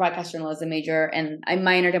mean, I was a broadcast journalism major and I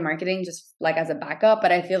minored in marketing just like as a backup,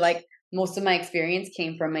 but I feel like most of my experience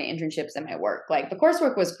came from my internships and my work. Like the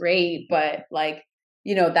coursework was great, but like,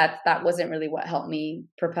 that wasn't really what helped me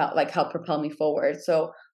help propel me forward.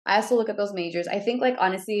 So I also look at those majors. I think like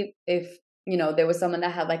honestly, if there was someone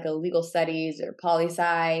that had like a legal studies or poli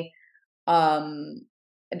sci, um,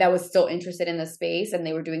 that was still interested in the space and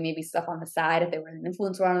they were doing maybe stuff on the side, if they were an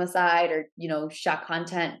influencer on the side or, shot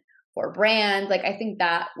content for brands, like I think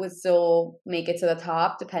that would still make it to the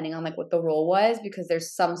top depending on like what the role was, because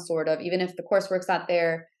there's some sort of, even if the coursework's not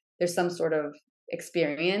there, there's some sort of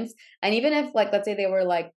experience. And even if like, let's say they were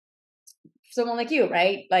like someone like you,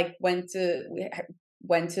 right? Like went to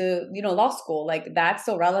law school, like that's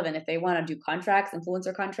so relevant if they want to do contracts,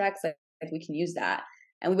 influencer contracts, like we can use that.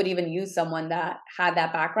 And we would even use someone that had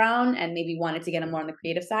that background and maybe wanted to get them more on the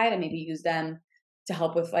creative side and maybe use them to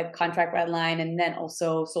help with like contract red line and then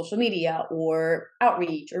also social media or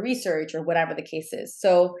outreach or research or whatever the case is.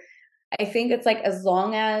 So I think it's like as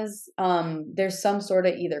long as there's some sort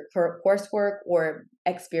of either coursework or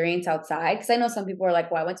experience outside, because I know some people are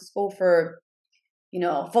like, well, I went to school for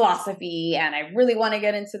philosophy and I really want to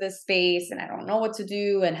get into this space and I don't know what to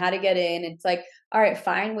do and how to get in. It's like, all right,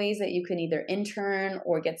 find ways that you can either intern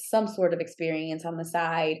or get some sort of experience on the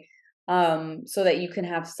side, so that you can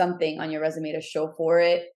have something on your resume to show for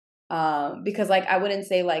it. Because like, I wouldn't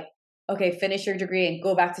say like, okay, finish your degree and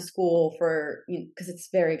go back to school for, because it's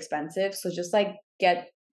very expensive. So just like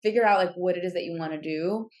figure out like what it is that you want to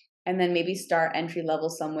do and then maybe start entry level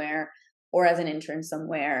somewhere or as an intern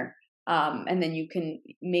somewhere, and then you can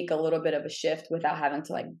make a little bit of a shift without having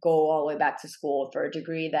to like go all the way back to school for a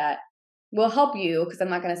degree that will help you. Because I'm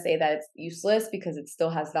not going to say that it's useless because it still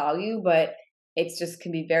has value, but it's just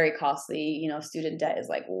can be very costly. Student debt is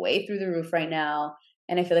like way through the roof right now.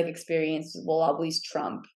 And I feel like experience will always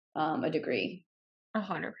trump a degree.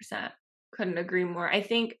 100%. Couldn't agree more. I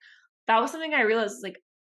think that was something I realized, like,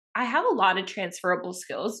 I have a lot of transferable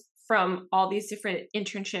skills from all these different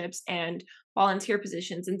internships and volunteer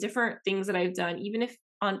positions and different things that I've done, even if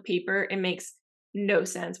on paper it makes no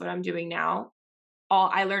sense what I'm doing now.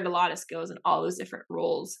 I learned a lot of skills in all those different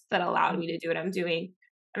roles that allowed me to do what I'm doing.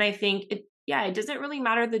 And I think it doesn't really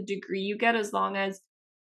matter the degree you get as long as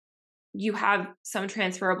you have some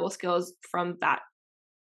transferable skills from that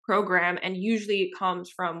program. And usually it comes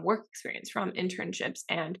from work experience, from internships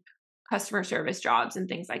and customer service jobs and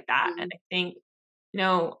things like that. And Mhm. I think,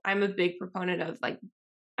 I'm a big proponent of like,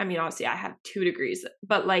 I mean, obviously I have 2 degrees,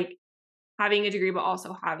 but like having a degree, but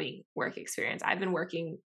also having work experience. I've been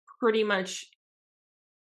working pretty much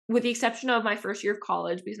with the exception of my first year of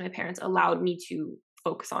college because my parents allowed me to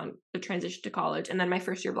focus on the transition to college. And then my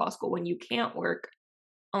first year of law school, when you can't work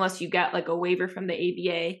unless you get like a waiver from the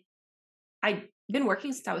ABA, I've been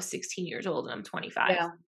working since I was 16 years old and I'm 25. Yeah.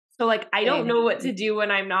 So like I don't Same. know what to do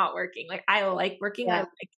when I'm not working. Like I like working, I Yeah.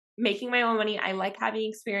 like making my own money. I like having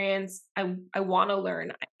experience. I want to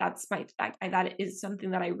learn. That is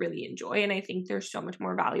something that I really enjoy and I think there's so much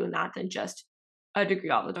more value in that than just a degree.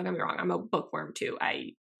 Although don't get me wrong, I'm a bookworm too.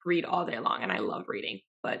 I read all day long and I love reading.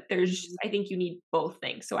 But Mhm. I think you need both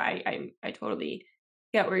things. So I totally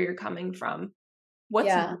get where you're coming from. What's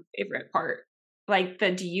your Yeah. favorite part? Like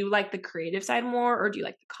do you like the creative side more or do you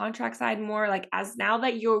like the contract side more? Like as now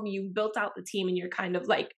that you built out the team and you're kind of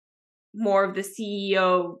like more of the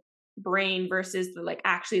CEO brain versus the like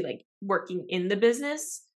actually like working in the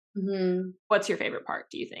business, Mhm. what's your favorite part,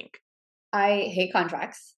 do you think? I hate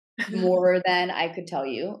contracts more than I could tell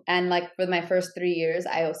you. And like for my first 3 years,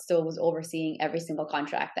 still was overseeing every single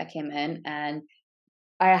contract that came in. And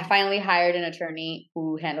I finally hired an attorney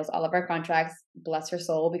who handles all of our contracts. Bless her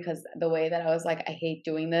soul, because the way that I was like, I hate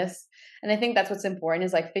doing this. And I think that's what's important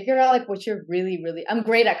is like figure out like what you're really, really, I'm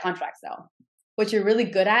great at contracts though. What you're really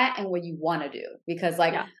good at and what you want to do. Because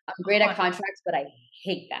like Yeah. I'm great at 100. contracts, but I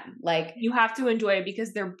hate them. Like You have to enjoy it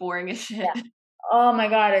because they're boring as yeah, shit. Oh my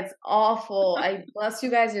God, it's awful. I bless you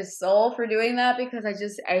guys your soul for doing that because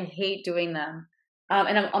I hate doing them.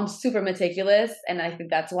 And I'm super meticulous, and I think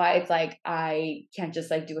that's why it's like I can't just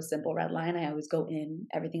like do a simple red line. I always go in.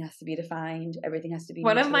 Everything has to be defined. Everything has to be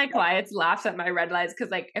One made of to look my like. clients laughs at my red lines because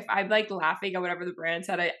like if I'm like laughing at whatever the brand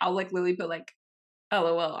said, I'll like literally put like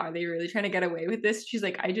LOL, are they really trying to get away with this? She's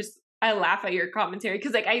like, I laugh at your commentary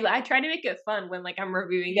because like I try to make it fun when like I'm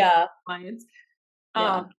reviewing it Yeah, for clients. Um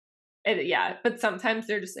yeah, and yeah, but sometimes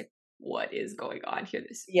they're just like, what is going on here?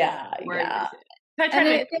 This yeah, word yeah. is it? So I try And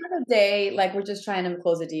to at make the end of the day, like we're just trying to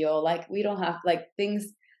close a deal. Like we don't have like things.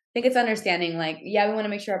 I think it's understanding. Like yeah, we want to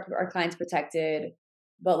make sure our clients protected,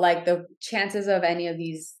 but like the chances of any of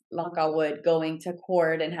these Lanka wood going to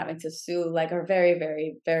court and having to sue like are very,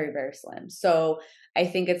 very, very, very slim. So I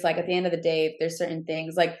think it's like at the end of the day, if there's certain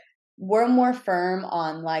things like we're more firm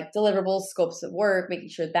on like deliverables, scopes of work, making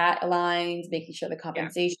sure that aligns, making sure the yeah,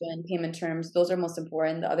 compensation, payment terms, those are most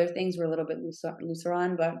important. The other things we're a little bit looser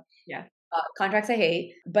on, but yeah, contracts I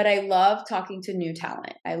hate, but I love talking to new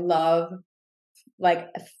talent. I love like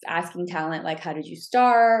asking talent, like, how did you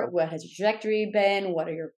start? What has your trajectory been? What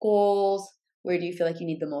are your goals? Where do you feel like you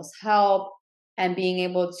need the most help? And being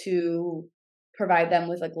able to provide them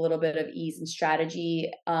with like a little bit of ease and strategy.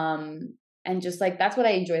 And just like that's what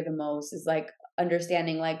I enjoy the most is like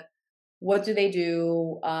understanding like what do they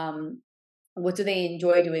do? What do they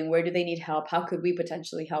enjoy doing? Where do they need help? How could we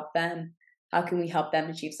potentially help them? How can we help them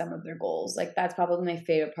achieve some of their goals? Like that's probably my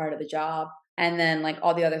favorite part of the job. And then like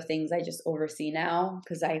all the other things I just oversee now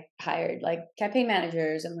because I hired like campaign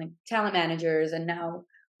managers and like talent managers and now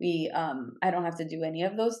we I don't have to do any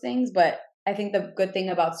of those things, but I think the good thing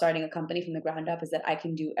about starting a company from the ground up is that I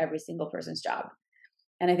can do every single person's job.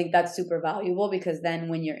 And I think that's super valuable because then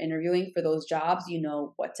when you're interviewing for those jobs, you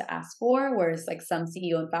know what to ask for. Whereas like some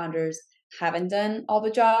CEO and founders haven't done all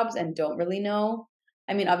the jobs and don't really know.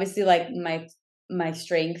 I mean, obviously like my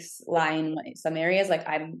strengths lie in some areas. Like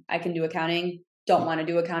I can do accounting, don't want to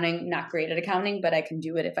do accounting, not great at accounting, but I can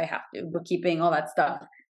do it if I have to. Bookkeeping, all that stuff.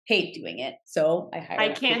 Hate doing it. So I I hire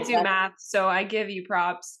can't people do that math, so I give you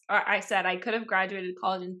props. I said I could have graduated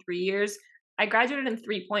college in 3 years. I graduated in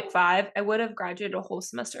 3.5. I would have graduated a whole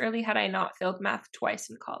semester early had I not failed math twice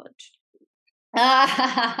in college. So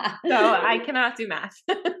I cannot do math.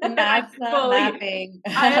 the And math's not mapping.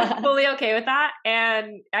 I am fully okay with that,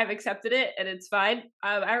 and I've accepted it, and it's fine.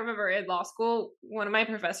 I remember in law school, one of my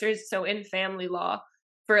professors, so in family law,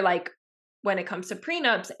 for like when it comes to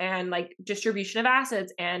prenups and like distribution of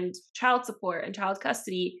assets and child support and child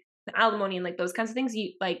custody and alimony and like those kinds of things,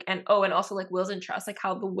 you like, and oh, and also like wills and trusts, like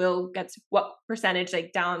how the will gets what percentage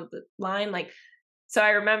like down the line, like. So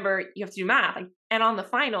I remember you have to do math, like, and on the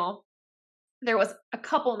final, there was a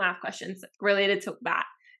couple math questions related to that.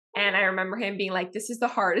 And I remember him being like, this is the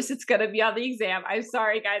hardest it's going to be on the exam. I'm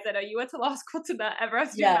sorry, guys. I know you went to law school to not ever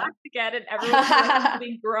have to do Yeah. math again. And everyone was like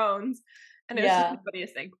really groans. And it was just Yeah. the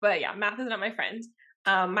funniest thing. But yeah, math is not my friend.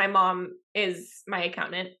 My mom is my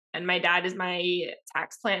accountant and my dad is my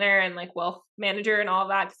tax planner and like wealth manager and all of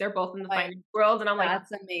that because they're both in the Like, finance world. And I'm like,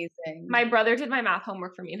 that's amazing. my brother did my math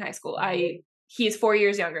homework for me in high school. He's 4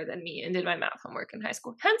 years younger than me and did my math homework in high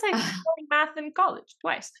school. Hence, I'm studying math in college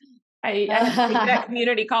twice. I had to take that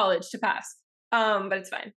community college to pass. But it's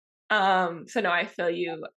fine. So no, I feel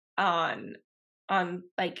you on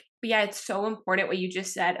like, but yeah, it's so important what you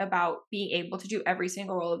just said about being able to do every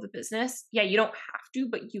single role of the business. Yeah, you don't have to,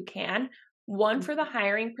 but you can. One for the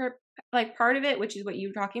hiring like part of it, which is what you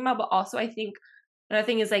were talking about, but also I think another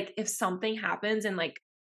thing is like if something happens and like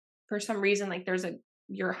for some reason like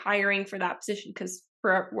you're hiring for that position because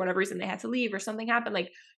for whatever reason they had to leave or something happened, like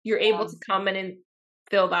you're able to come in and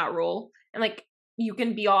fill that role and like you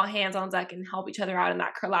can be all hands on deck and help each other out in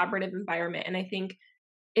that collaborative environment. And I think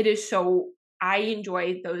it is so, I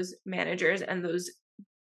enjoy those managers and those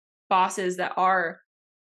bosses that are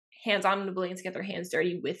hands on and willing to get their hands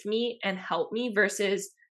dirty with me and help me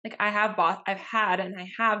versus like I've had and I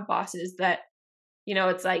have bosses that,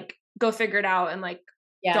 it's like go figure it out and like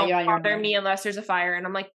Yeah, don't you're on your bother own. me unless there's a fire. And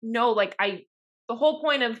I'm like, no, like the whole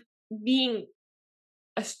point of being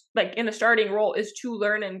like in a starting role is to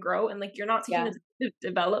learn and grow. And like, you're not taking Yeah, the time to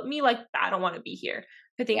develop me. Like, I don't want to be here.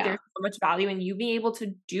 I think yeah, there's so much value in you being able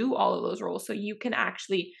to do all of those roles. So you can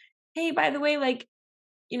actually, hey, by the way, like,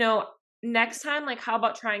 you know, next time, like, how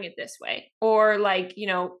about trying it this way? Or like,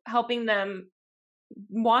 helping them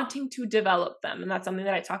wanting to develop them. And that's something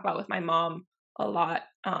that I talk about with my mom a lot.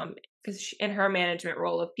 Because in her management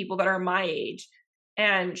role of people that are my age,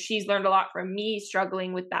 and she's learned a lot from me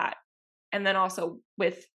struggling with that. And then also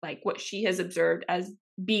with like what she has observed as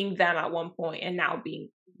being them at one point and now being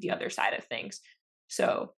the other side of things.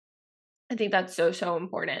 So I think that's so, so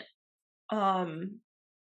important.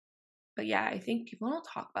 But yeah, I think people don't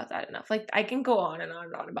talk about that enough. Like, I can go on and on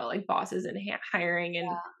and on about like bosses and hiring and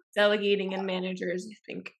delegating and managers. I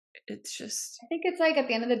think it's just I think it's like at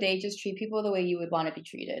the end of the day, just treat people the way you would want to be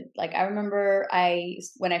treated. Like I remember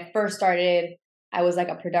when I first started, I was like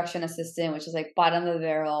a production assistant, which is like bottom of the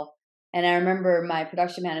barrel. And I remember my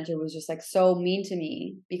production manager was just like so mean to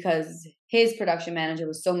me because his production manager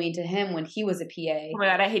was so mean to him when he was a oh PA. my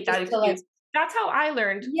god, I hate that Just to like, excuse. That's how I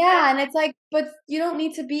learned. yeah, and it's like, but you don't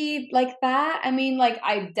need to be like that. I mean, like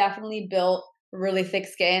I definitely built really thick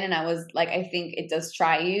skin and I was like, I think it does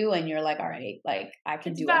try you and you're like, all right, like I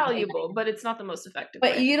can It's do anything. valuable, but it's not the most effective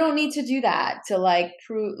But way. you don't need to do that to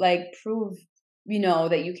prove,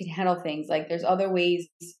 that you can handle things. Like there's other ways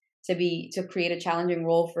to create a challenging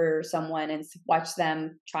role for someone and watch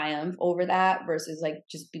them triumph over that versus like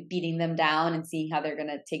just beating them down and seeing how they're going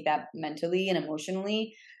to take that mentally and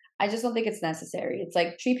emotionally. I just don't think it's necessary. It's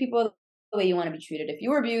like treat people the way you want to be treated. If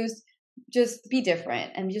you were abused, just be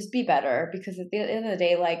different and just be better because at the end of the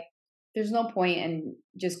day, like there's no point in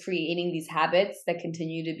just creating these habits that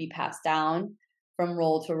continue to be passed down from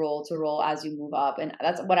role to role to role as you move up. And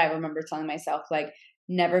that's what I remember telling myself, like,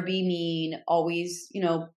 never be mean, always,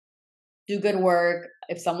 do good work.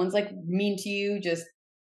 If someone's like mean to you, just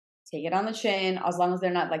take it on the chin as long as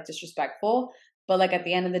they're not like disrespectful. But like at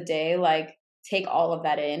the end of the day, like take all of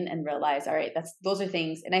that in and realize, all right, those are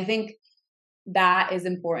things. And I think that is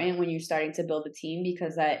important when you're starting to build a team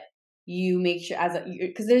because that you make sure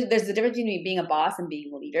because there's a difference between being a boss and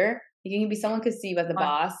being a leader. You can be someone could see you as a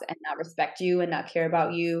boss and not respect you and not care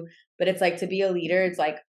about you, but it's like to be a leader. It's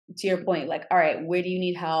like to your point, like all right, where do you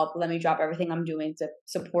need help? Let me drop everything I'm doing to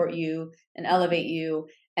support you and elevate you.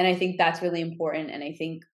 And I think that's really important. And I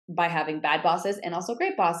think by having bad bosses and also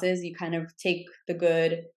great bosses, you kind of take the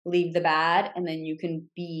good, leave the bad, and then you can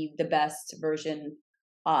be the best version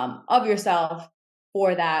of yourself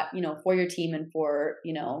for that, for your team and for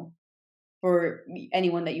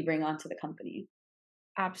anyone that you bring onto the company.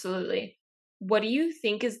 Absolutely. What do you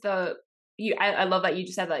think is I love that you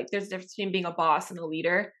just said like there's a difference between being a boss and a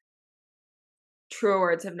leader. Truer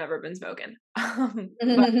words have never been spoken.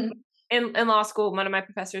 But in law school, one of my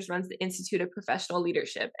professors runs the Institute of Professional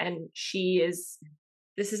Leadership, and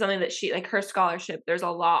this is something that she like her scholarship. There's a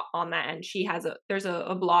lot on that, and there's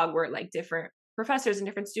a blog where like different professors and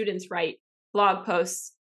different students write blog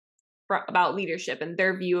posts about leadership and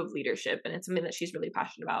their view of leadership, and it's something that she's really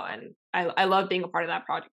passionate about, and I love being a part of that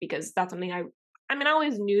project because that's something I mean I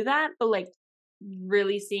always knew that, but like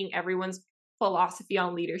really seeing everyone's philosophy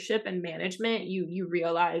on leadership and management, you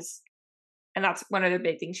realize, and that's one of the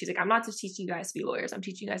big things. She's like, I'm not just teaching you guys to be lawyers, I'm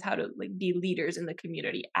teaching you guys how to like be leaders in the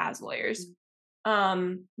community as lawyers.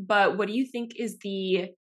 But what do you think is the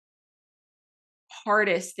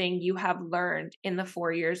hardest thing you have learned in the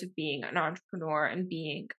 4 years of being an entrepreneur and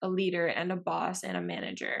being a leader and a boss and a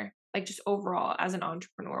manager? Like just overall as an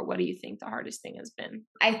entrepreneur, what do you think the hardest thing has been?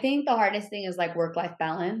 I think the hardest thing is like work-life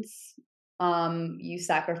balance. You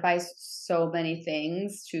sacrifice so many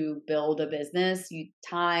things to build a business.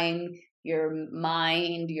 Time, your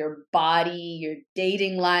mind, your body, your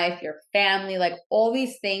dating life, your family, like all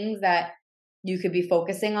these things that you could be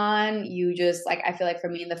focusing on. You just like, I feel like for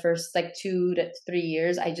me in the first like 2 to 3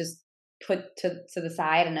 years, I just put to the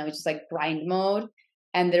side and I was just like grind mode.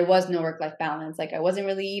 And there was no work-life balance. Like I wasn't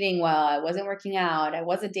really eating well. I wasn't working out. I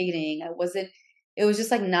wasn't dating. It was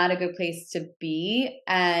just like not a good place to be.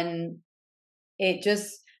 And it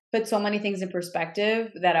just put so many things in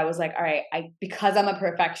perspective that I was like, all right, because I'm a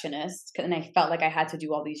perfectionist and I felt like I had to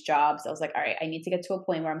do all these jobs, I was like, all right, I need to get to a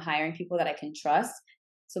point where I'm hiring people that I can trust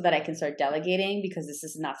so that I can start delegating because this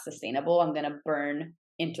is not sustainable. I'm going to burn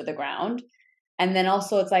into the ground. And then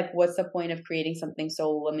also it's like, what's the point of creating something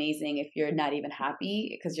so amazing if you're not even happy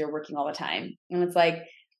because you're working all the time? And it's like,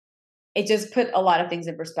 it just put a lot of things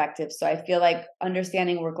in perspective. So I feel like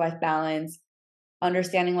understanding work-life balance,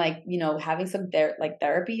 understanding like, having some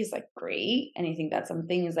therapy is like great. And I think that's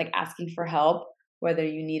something is like asking for help, whether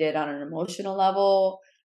you need it on an emotional level,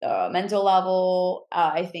 mental level.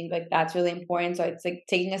 I think like that's really important. So it's like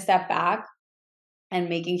taking a step back and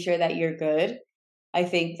making sure that you're good. I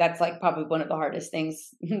think that's like probably one of the hardest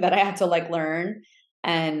things that I had to like learn.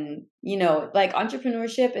 And, like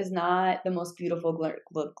entrepreneurship is not the most beautiful,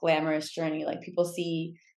 glamorous journey. Like people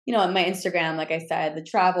see, on my Instagram, like I said, the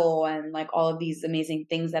travel and like all of these amazing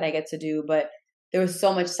things that I get to do. But there was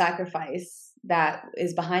so much sacrifice that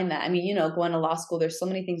is behind that. I mean, going to law school, there's so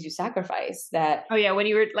many things you sacrifice that. Oh yeah, when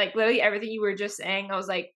you were like literally everything you were just saying, I was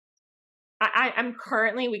like, I'm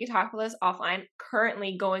currently, we could talk about this offline,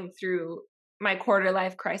 currently going through my quarter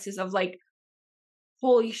life crisis of like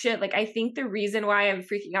holy shit, like I think the reason why I'm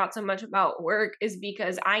freaking out so much about work is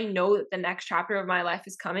because I know that the next chapter of my life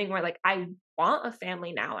is coming where like I want a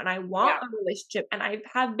family now and I want Yeah. a relationship, and I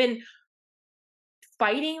have been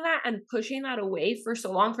fighting that and pushing that away for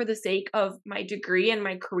so long for the sake of my degree and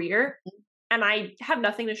my career, and I have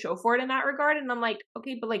nothing to show for it in that regard. And I'm like,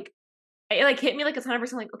 okay, but like it like hit me like a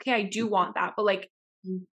 100%, like, okay, I do want that, but like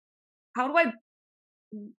Mhm. how do I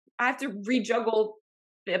have to rejuggle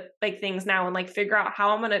the like things now and like figure out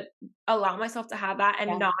how I'm gonna allow myself to have that and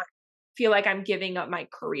Yeah. not feel like I'm giving up my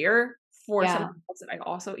career for Yeah. something else that I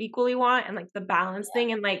also equally want, and like the balance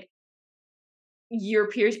thing. And like your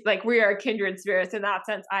peers, like we are kindred spirits in that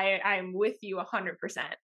sense. I'm with you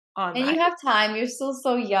 100% on And that. you have time. You're still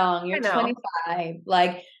so young. I You're know. 25.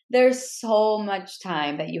 Like there's so much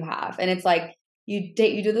time that you have. And it's like you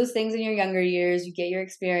do those things in your younger years, you get your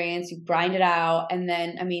experience, you grind it out, and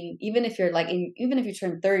then I mean, even if you're like even if you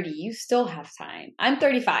turn 30, you still have time. I'm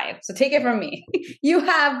 35, so take it from me. You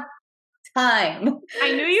have time.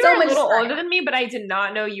 I knew you So were a much little time. older than me, but I did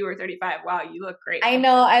not know you were 35. Wow, you look great. I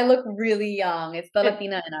know I look really young. It's the It,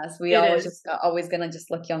 Latina in us. We it always is. just always gonna just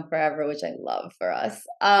look young forever, which I love for us.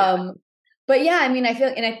 Yeah. But yeah, I mean, I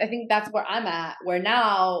feel, and I think that's where I'm at. Where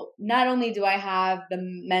now, not only do I have the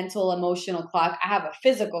mental, emotional clock, I have a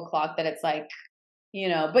physical clock that it's like,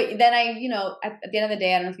 but then at the end of the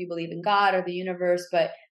day, I don't know if you believe in God or the universe,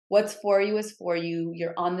 but what's for you is for you.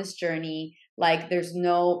 You're on this journey. Like there's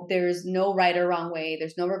no right or wrong way.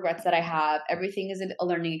 There's no regrets that I have. Everything is a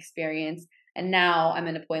learning experience. And now I'm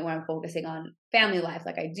in a point where I'm focusing on family life.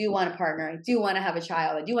 Like I do want a partner. I do want to have a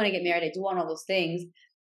child. I do want to get married. I do want all those things.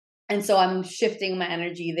 And so I'm shifting my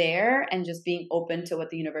energy there and just being open to what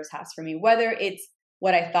the universe has for me, whether it's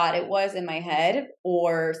what I thought it was in my head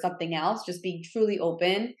or something else, just being truly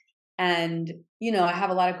open. And, I have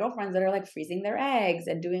a lot of girlfriends that are like freezing their eggs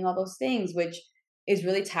and doing all those things, which is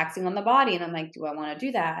really taxing on the body. And I'm like, do I want to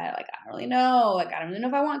do that? Like, I don't really know. Like, I don't really know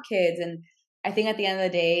if I want kids. And I think at the end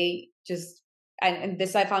of the day, just, and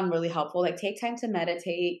this I found really helpful, like take time to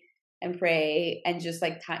meditate and pray and just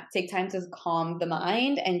like take time to calm the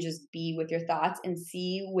mind and just be with your thoughts and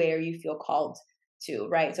see where you feel called to,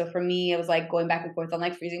 right? So for me, it was like going back and forth on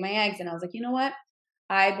like freezing my eggs. And I was like, you know what?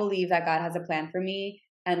 I believe that God has a plan for me.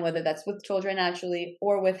 And whether that's with children naturally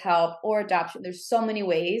or with help or adoption, there's so many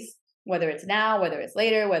ways, whether it's now, whether it's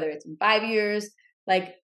later, whether it's in 5 years,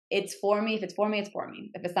 like it's for me. If it's for me, it's for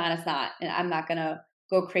me. If it's not, it's not. And I'm not going to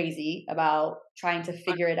go crazy about trying to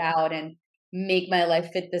figure it out and make my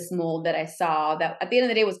life fit this mold that I saw that at the end of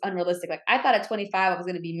the day was unrealistic. Like I thought at 25 I was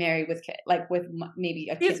going to be married with kid, like with maybe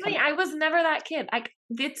a See, kid it's funny. coming. I was never that kid. Like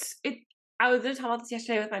it's it. I was just talking about this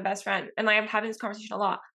yesterday with my best friend, and like I'm having this conversation a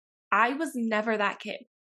lot. I was never that kid,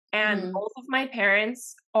 and Mm-hmm. both of my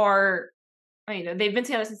parents are. I mean, they've been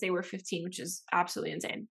together since they were 15, which is absolutely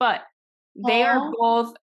insane. But they are Oh,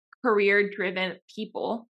 both career-driven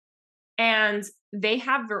people, and they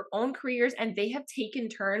have their own careers, and they have taken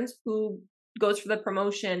turns who goes for the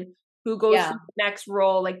promotion, who goes yeah, for the next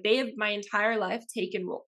role. Like they have my entire life taken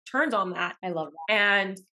turns on that, I love that.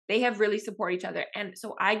 and they have really support each other. And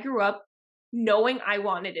so I grew up knowing I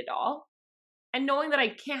wanted it all and knowing that I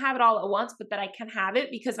can't have it all at once, but that I can have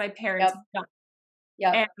it because my parents Yep, have done.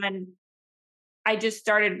 yep, And I just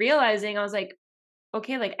started realizing I was like,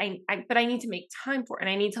 okay, like but I need to make time for it and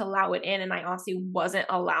I need to allow it in. And I honestly wasn't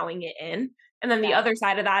allowing it in. And then the yeah, other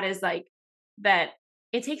side of that is like that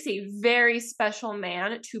it takes a very special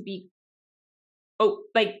man to be,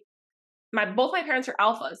 like both my parents are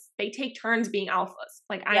alphas. They take turns being alphas.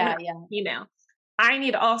 Like I'm an yeah, alpha yeah, female. I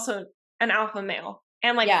need also an alpha male.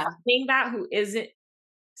 And like yeah, finding that who isn't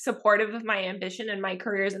supportive of my ambition and my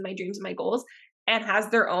careers and my dreams and my goals and has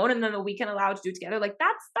their own, and then we can allow to do it together. Like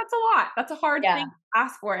that's a lot. That's a hard yeah, thing to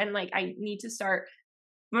ask for. And like I need to start.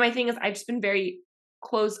 But my thing is I've just been very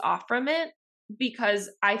closed off from it because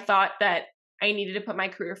I thought that I needed to put my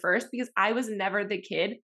career first because I was never the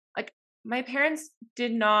kid. Like my parents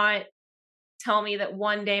did not tell me that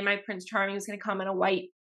one day my Prince Charming was going to come in a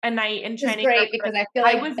knight in which is shining great armor. Like because I feel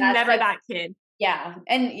I like was never that kid. yeah,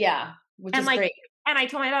 and yeah, which And is like, great. and I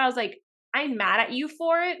told my dad, I was like, I'm mad at you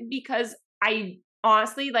for it because I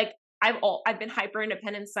honestly like I've been hyper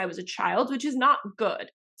independent since I was a child, which is not good.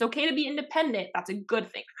 It's okay to be independent. That's a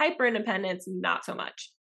good thing. Hyper independence, not so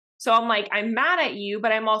much. So I'm like, I'm mad at you,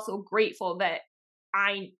 but I'm also grateful that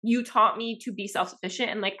you taught me to be self sufficient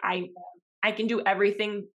and like I can do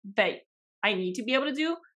everything that I need to be able to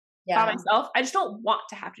do by Yeah, myself. I just don't want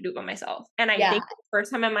to have to do it by myself. And I yeah, think the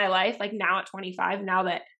first time in my life, like now at 25, now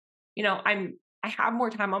that I have more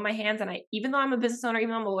time on my hands, and even though I'm a business owner, even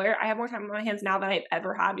though I'm a lawyer, I have more time on my hands now than I've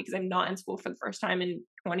ever had because I'm not in school for the first time in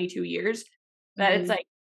 22 years. that it's Mhm. like,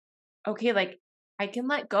 okay, like I can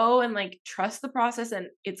let go and like trust the process and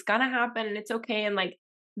it's gonna happen and it's okay. And like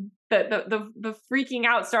the freaking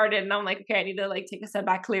out started and I'm like, okay, I need to like take a step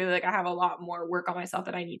back. Clearly, like I have a lot more work on myself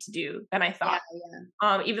that I need to do than I Yeah, thought.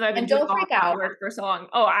 yeah. Even though I've been And doing don't all of freak that out. work for so long.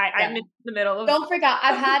 Oh, I'm Yeah. in the middle of Don't freak out.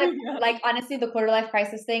 I've had, yeah. like, honestly, the quarter life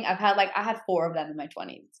crisis thing, I had 4 of them in my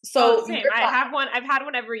 20s. Oh, So same. you're I fine. have one. I've had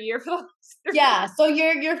one every year for the last 3. Yeah, so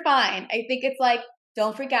you're fine. I think it's like,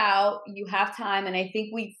 don't freak out. You have time, and I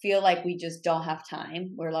think we feel like we just don't have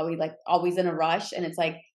time. We like always in a rush, and it's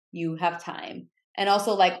like you have time. And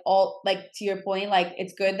also like all like to your point, like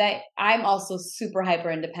it's good that I'm also super hyper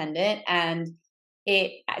independent, and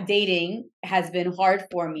it dating has been hard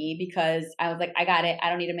for me because I was like, I got it. I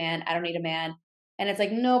don't need a man. I don't need a man. And it's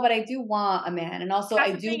like, no, but I do want a man. And also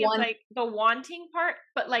That's I the do thing, it's want, like the wanting part,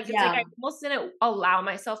 but like it's like I yeah, almost didn't allow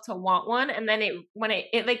myself to want one. And then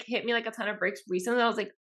it like hit me like a ton of bricks recently. I was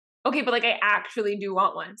like, okay, but like I actually do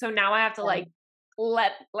want one. So now I have to yeah,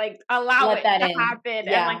 like allow let it that to in. happen.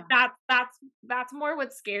 And like Yeah. that's more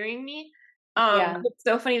what's scaring me. Yeah. It's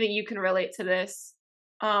so funny that you can relate to this.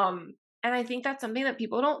 And I think that's something that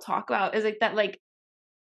people don't talk about is like that like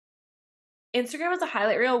Instagram is a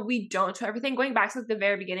highlight reel. We don't show everything. Going back to like the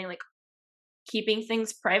very beginning, like keeping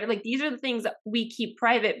things private. Like these are the things that we keep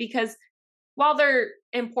private because while they're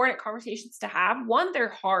important conversations to have, one, they're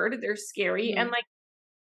hard, they're scary, and Mhm. like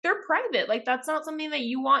they're private. Like that's not something that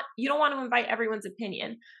you don't want to invite everyone's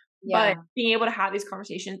opinion. But Yeah. being able to have these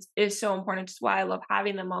conversations is so important. Just why I love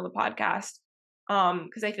having them on the podcast.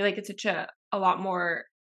 Because I feel like it's such a lot more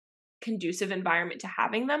conducive environment to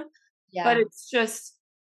having them. But Yeah. it's just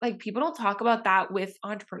like people don't talk about that with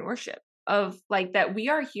entrepreneurship of like that we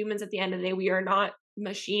are humans at the end of the day. We are not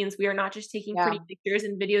machines. We are not just taking Yeah. pretty pictures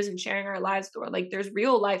and videos and sharing our lives with the world. Like there's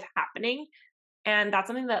real life happening. And that's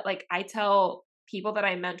something that like I tell people that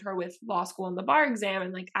I mentor with law school and the bar exam.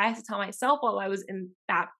 And like I had to tell myself while I was in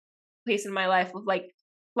that place in my life of like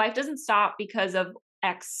life doesn't stop because of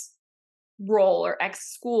X role or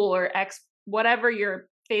X school or X whatever your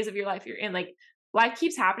phase of your life you're in. Like life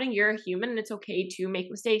keeps happening. You're a human and it's okay to make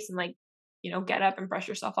mistakes and like, get up and brush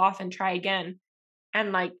yourself off and try again.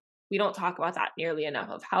 And like we don't talk about that nearly enough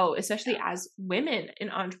of how, especially as women in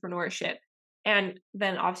entrepreneurship, and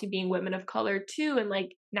then obviously being women of color too, and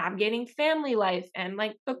like navigating family life and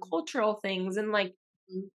like the cultural things and like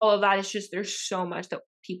Mhm. all of that is just there's so much that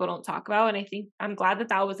people don't talk about. And I think I'm glad that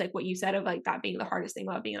that was like what you said of like that being the hardest thing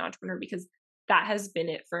about being an entrepreneur because that has been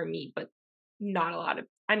it for me, but not a lot of,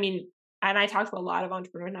 I mean, and I talk to a lot of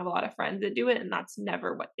entrepreneurs and have a lot of friends that do it, and that's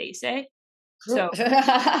never what they say. True. So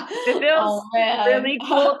it feels Oh man. really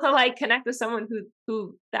cool to like connect with someone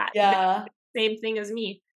who that Yeah. same thing as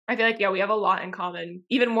me. I feel like yeah, we have a lot in common.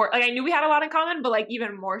 Even more like I knew we had a lot in common, but like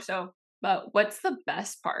even more so. But what's the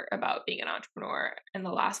best part about being an entrepreneur in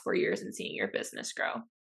the last 4 years and seeing your business grow?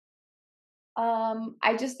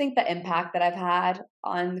 I just think the impact that I've had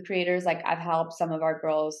on the creators, like I've helped some of our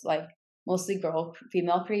girls, like mostly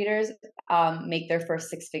female creators, make their first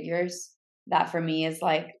 6 figures. That for me is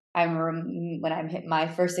like, when I hit my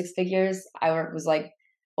first 6 figures, was like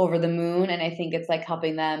over the moon. And I think it's like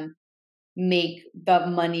helping them make the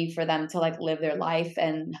money for them to like live their life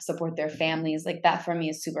and support their families. Like that for me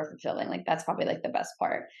is super fulfilling. Like that's probably like the best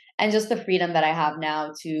part. And just the freedom that I have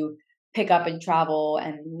now to pick up and travel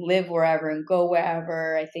and live wherever and go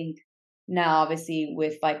wherever. I think now obviously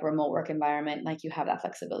with like remote work environment, like you have that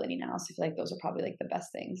flexibility now. So I feel like those are probably like the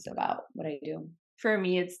best things about what I do. For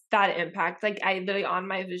me, it's that impact. Like I literally on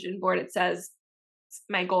my vision board it says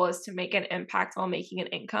my goal is to make an impact while making an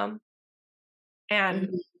income. And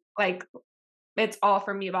Mhm. like it's all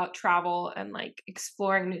for me about travel and like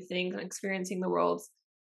exploring new things and experiencing the world.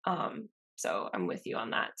 So I'm with you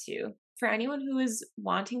on that too. For anyone who is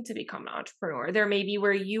wanting to become an entrepreneur, there may be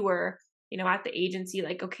where you were, at the agency,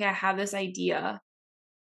 like, okay, I have this idea.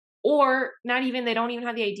 Or not even, they don't even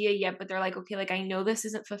have the idea yet, but they're like, okay, like I know this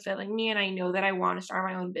isn't fulfilling me and I know that I want to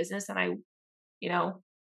start my own business and you know,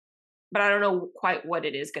 but I don't know quite what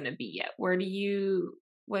it is going to be yet. Where do you,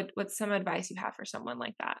 what's some advice you have for someone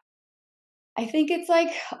like that? I think it's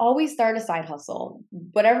like always start a side hustle.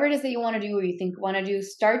 Whatever it is that you want to do or you think want to do,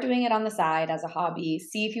 start doing it on the side as a hobby.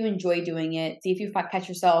 See if you enjoy doing it. See if you catch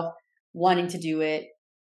yourself wanting to do it.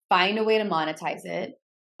 Find a way to monetize it.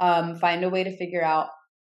 Find a way to figure out,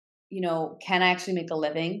 can I actually make a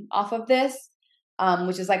living off of this?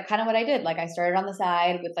 Which is like kind of what I did. Like I started on the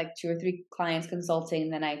side with like 2 or 3 clients consulting.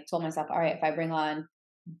 Then I told myself, all right,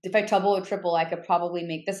 if I double or triple, I could probably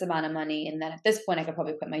make this amount of money. And then at this point, I could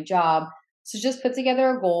probably quit my job. So just put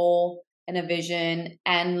together a goal and a vision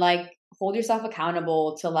and like hold yourself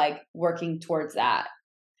accountable to like working towards that.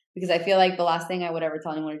 because I feel like the last thing I would ever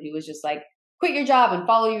tell anyone to do is just like quit your job and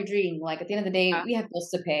follow your dream. Like at the end of the day, Yeah. we have bills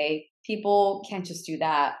to pay. People can't just do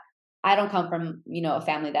that. I don't come from, a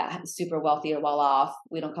family that is super wealthy or well off.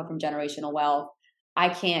 We don't come from generational wealth. I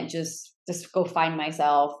can't just go find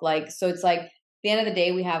myself. Like, so it's like at the end of the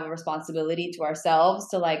day, we have a responsibility to ourselves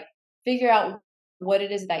to like figure out what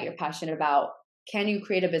it is that you're passionate about. Can you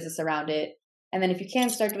create a business around it? And then if you can,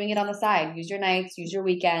 start doing it on the side. Use your nights, use your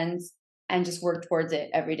weekends, and just work towards it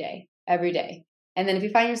every day, every day. And then if you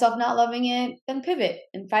find yourself not loving it, then pivot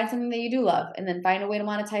and find something that you do love and then find a way to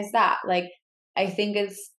monetize that. Like, I think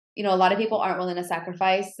it's, a lot of people aren't willing to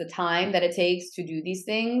sacrifice the time that it takes to do these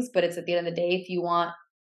things. But it's at the end of the day, if you want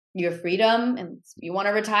your freedom and you want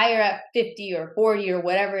to retire at 50 or 40 or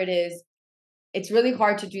whatever it is, it's really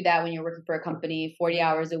hard to do that when you're working for a company 40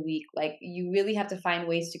 hours a week. Like, you really have to find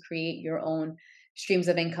ways to create your own streams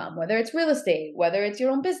of income, whether it's real estate, whether it's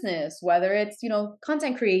your own business, whether it's,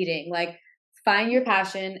 content creating. Like, find your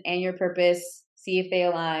passion and your purpose, see if they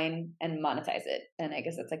align, and monetize it. And I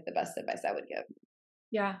guess that's like the best advice I would give.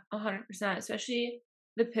 Yeah, 100%, especially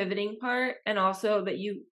the pivoting part, and also that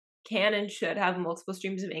you can and should have multiple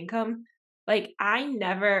streams of income. Like, I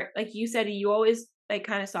never, like you said, you always like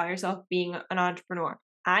kind of saw yourself being an entrepreneur.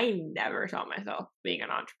 I never saw myself being an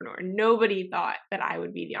entrepreneur. Nobody thought that I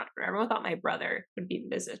would be the entrepreneur. Everyone thought my brother would be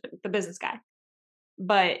the business guy.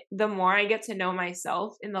 But the more I get to know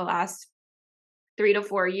myself in the last 3 to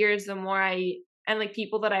 4 years, the more and like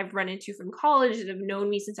people that I've run into from college that have known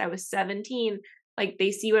me since I was 17, like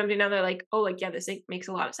they see what I'm doing now. They're like, oh, like, yeah, this makes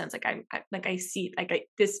a lot of sense. Like I see, like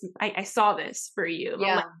I saw this for you. And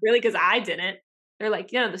I'm like, really? Cause I didn't. They're like,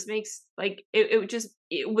 yeah, this makes like, it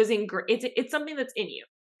was it's something that's in you.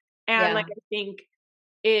 And like, I think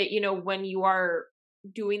when you are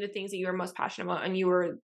doing the things that you are most passionate about and you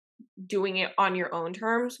are doing it on your own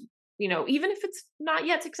terms, even if it's not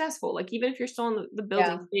yet successful, like even if you're still in the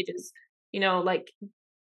building stages, like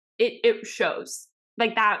it shows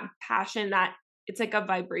like that passion, that it's like a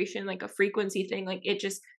vibration, like a frequency thing. Like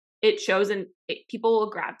it shows, and people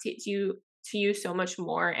will gravitate to you so much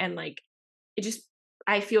more. And like, it just,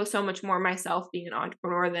 I feel so much more myself being an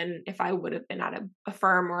entrepreneur than if I would have been at a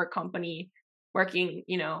firm or a company working,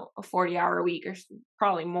 a 40-hour a week or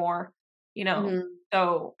probably more, Mm-hmm.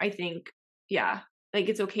 So I think, yeah, like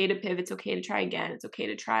it's okay to pivot. It's okay to try again. It's okay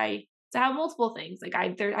to try to have multiple things. Like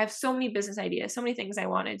I have so many business ideas, so many things I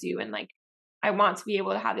want to do. And like, I want to be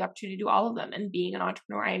able to have the opportunity to do all of them. And being an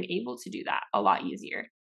entrepreneur, I am able to do that a lot easier.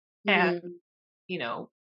 And, Mm-hmm. you know,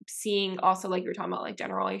 seeing also, like you were talking about, like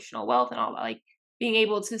generational wealth and all that, like being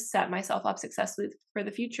able to set myself up successfully for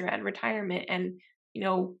the future and retirement, and,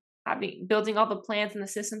 building all the plans and the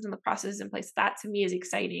systems and the processes in place. That to me is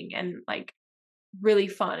exciting and like really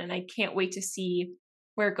fun. And I can't wait to see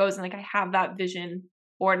where it goes. And like, I have that vision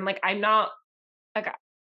board, and like, I'm not like,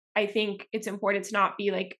 I think it's important to not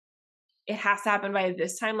be like, it has to happen by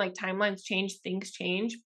this time. Like, timelines change, things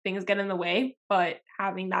get in the way, but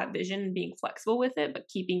having that vision and being flexible with it, but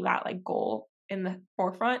keeping that like goal in the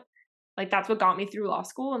forefront, like that's what got me through law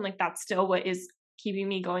school. And like, that's still what is keeping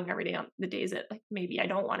me going every day on the days that like maybe I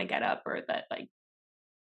don't want to get up, or that like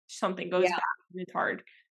something goes Yeah. bad and it's hard.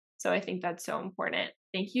 So I think that's so important.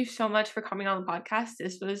 Thank you so much for coming on the podcast.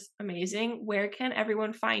 This was amazing. Where can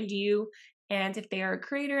everyone find you? And if they are a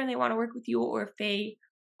creator and they want to work with you, or if they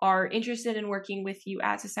are interested in working with you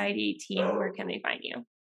at Society 18, where can they find you?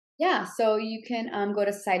 Yeah, so you can go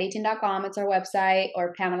to society18.com. It's our website,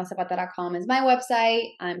 or PamelaZapata.com is my website.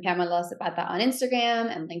 I'm Pamela Zapata on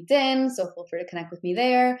Instagram and LinkedIn, so feel free to connect with me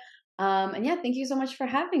there. And yeah, thank you so much for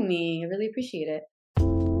having me. I really appreciate it.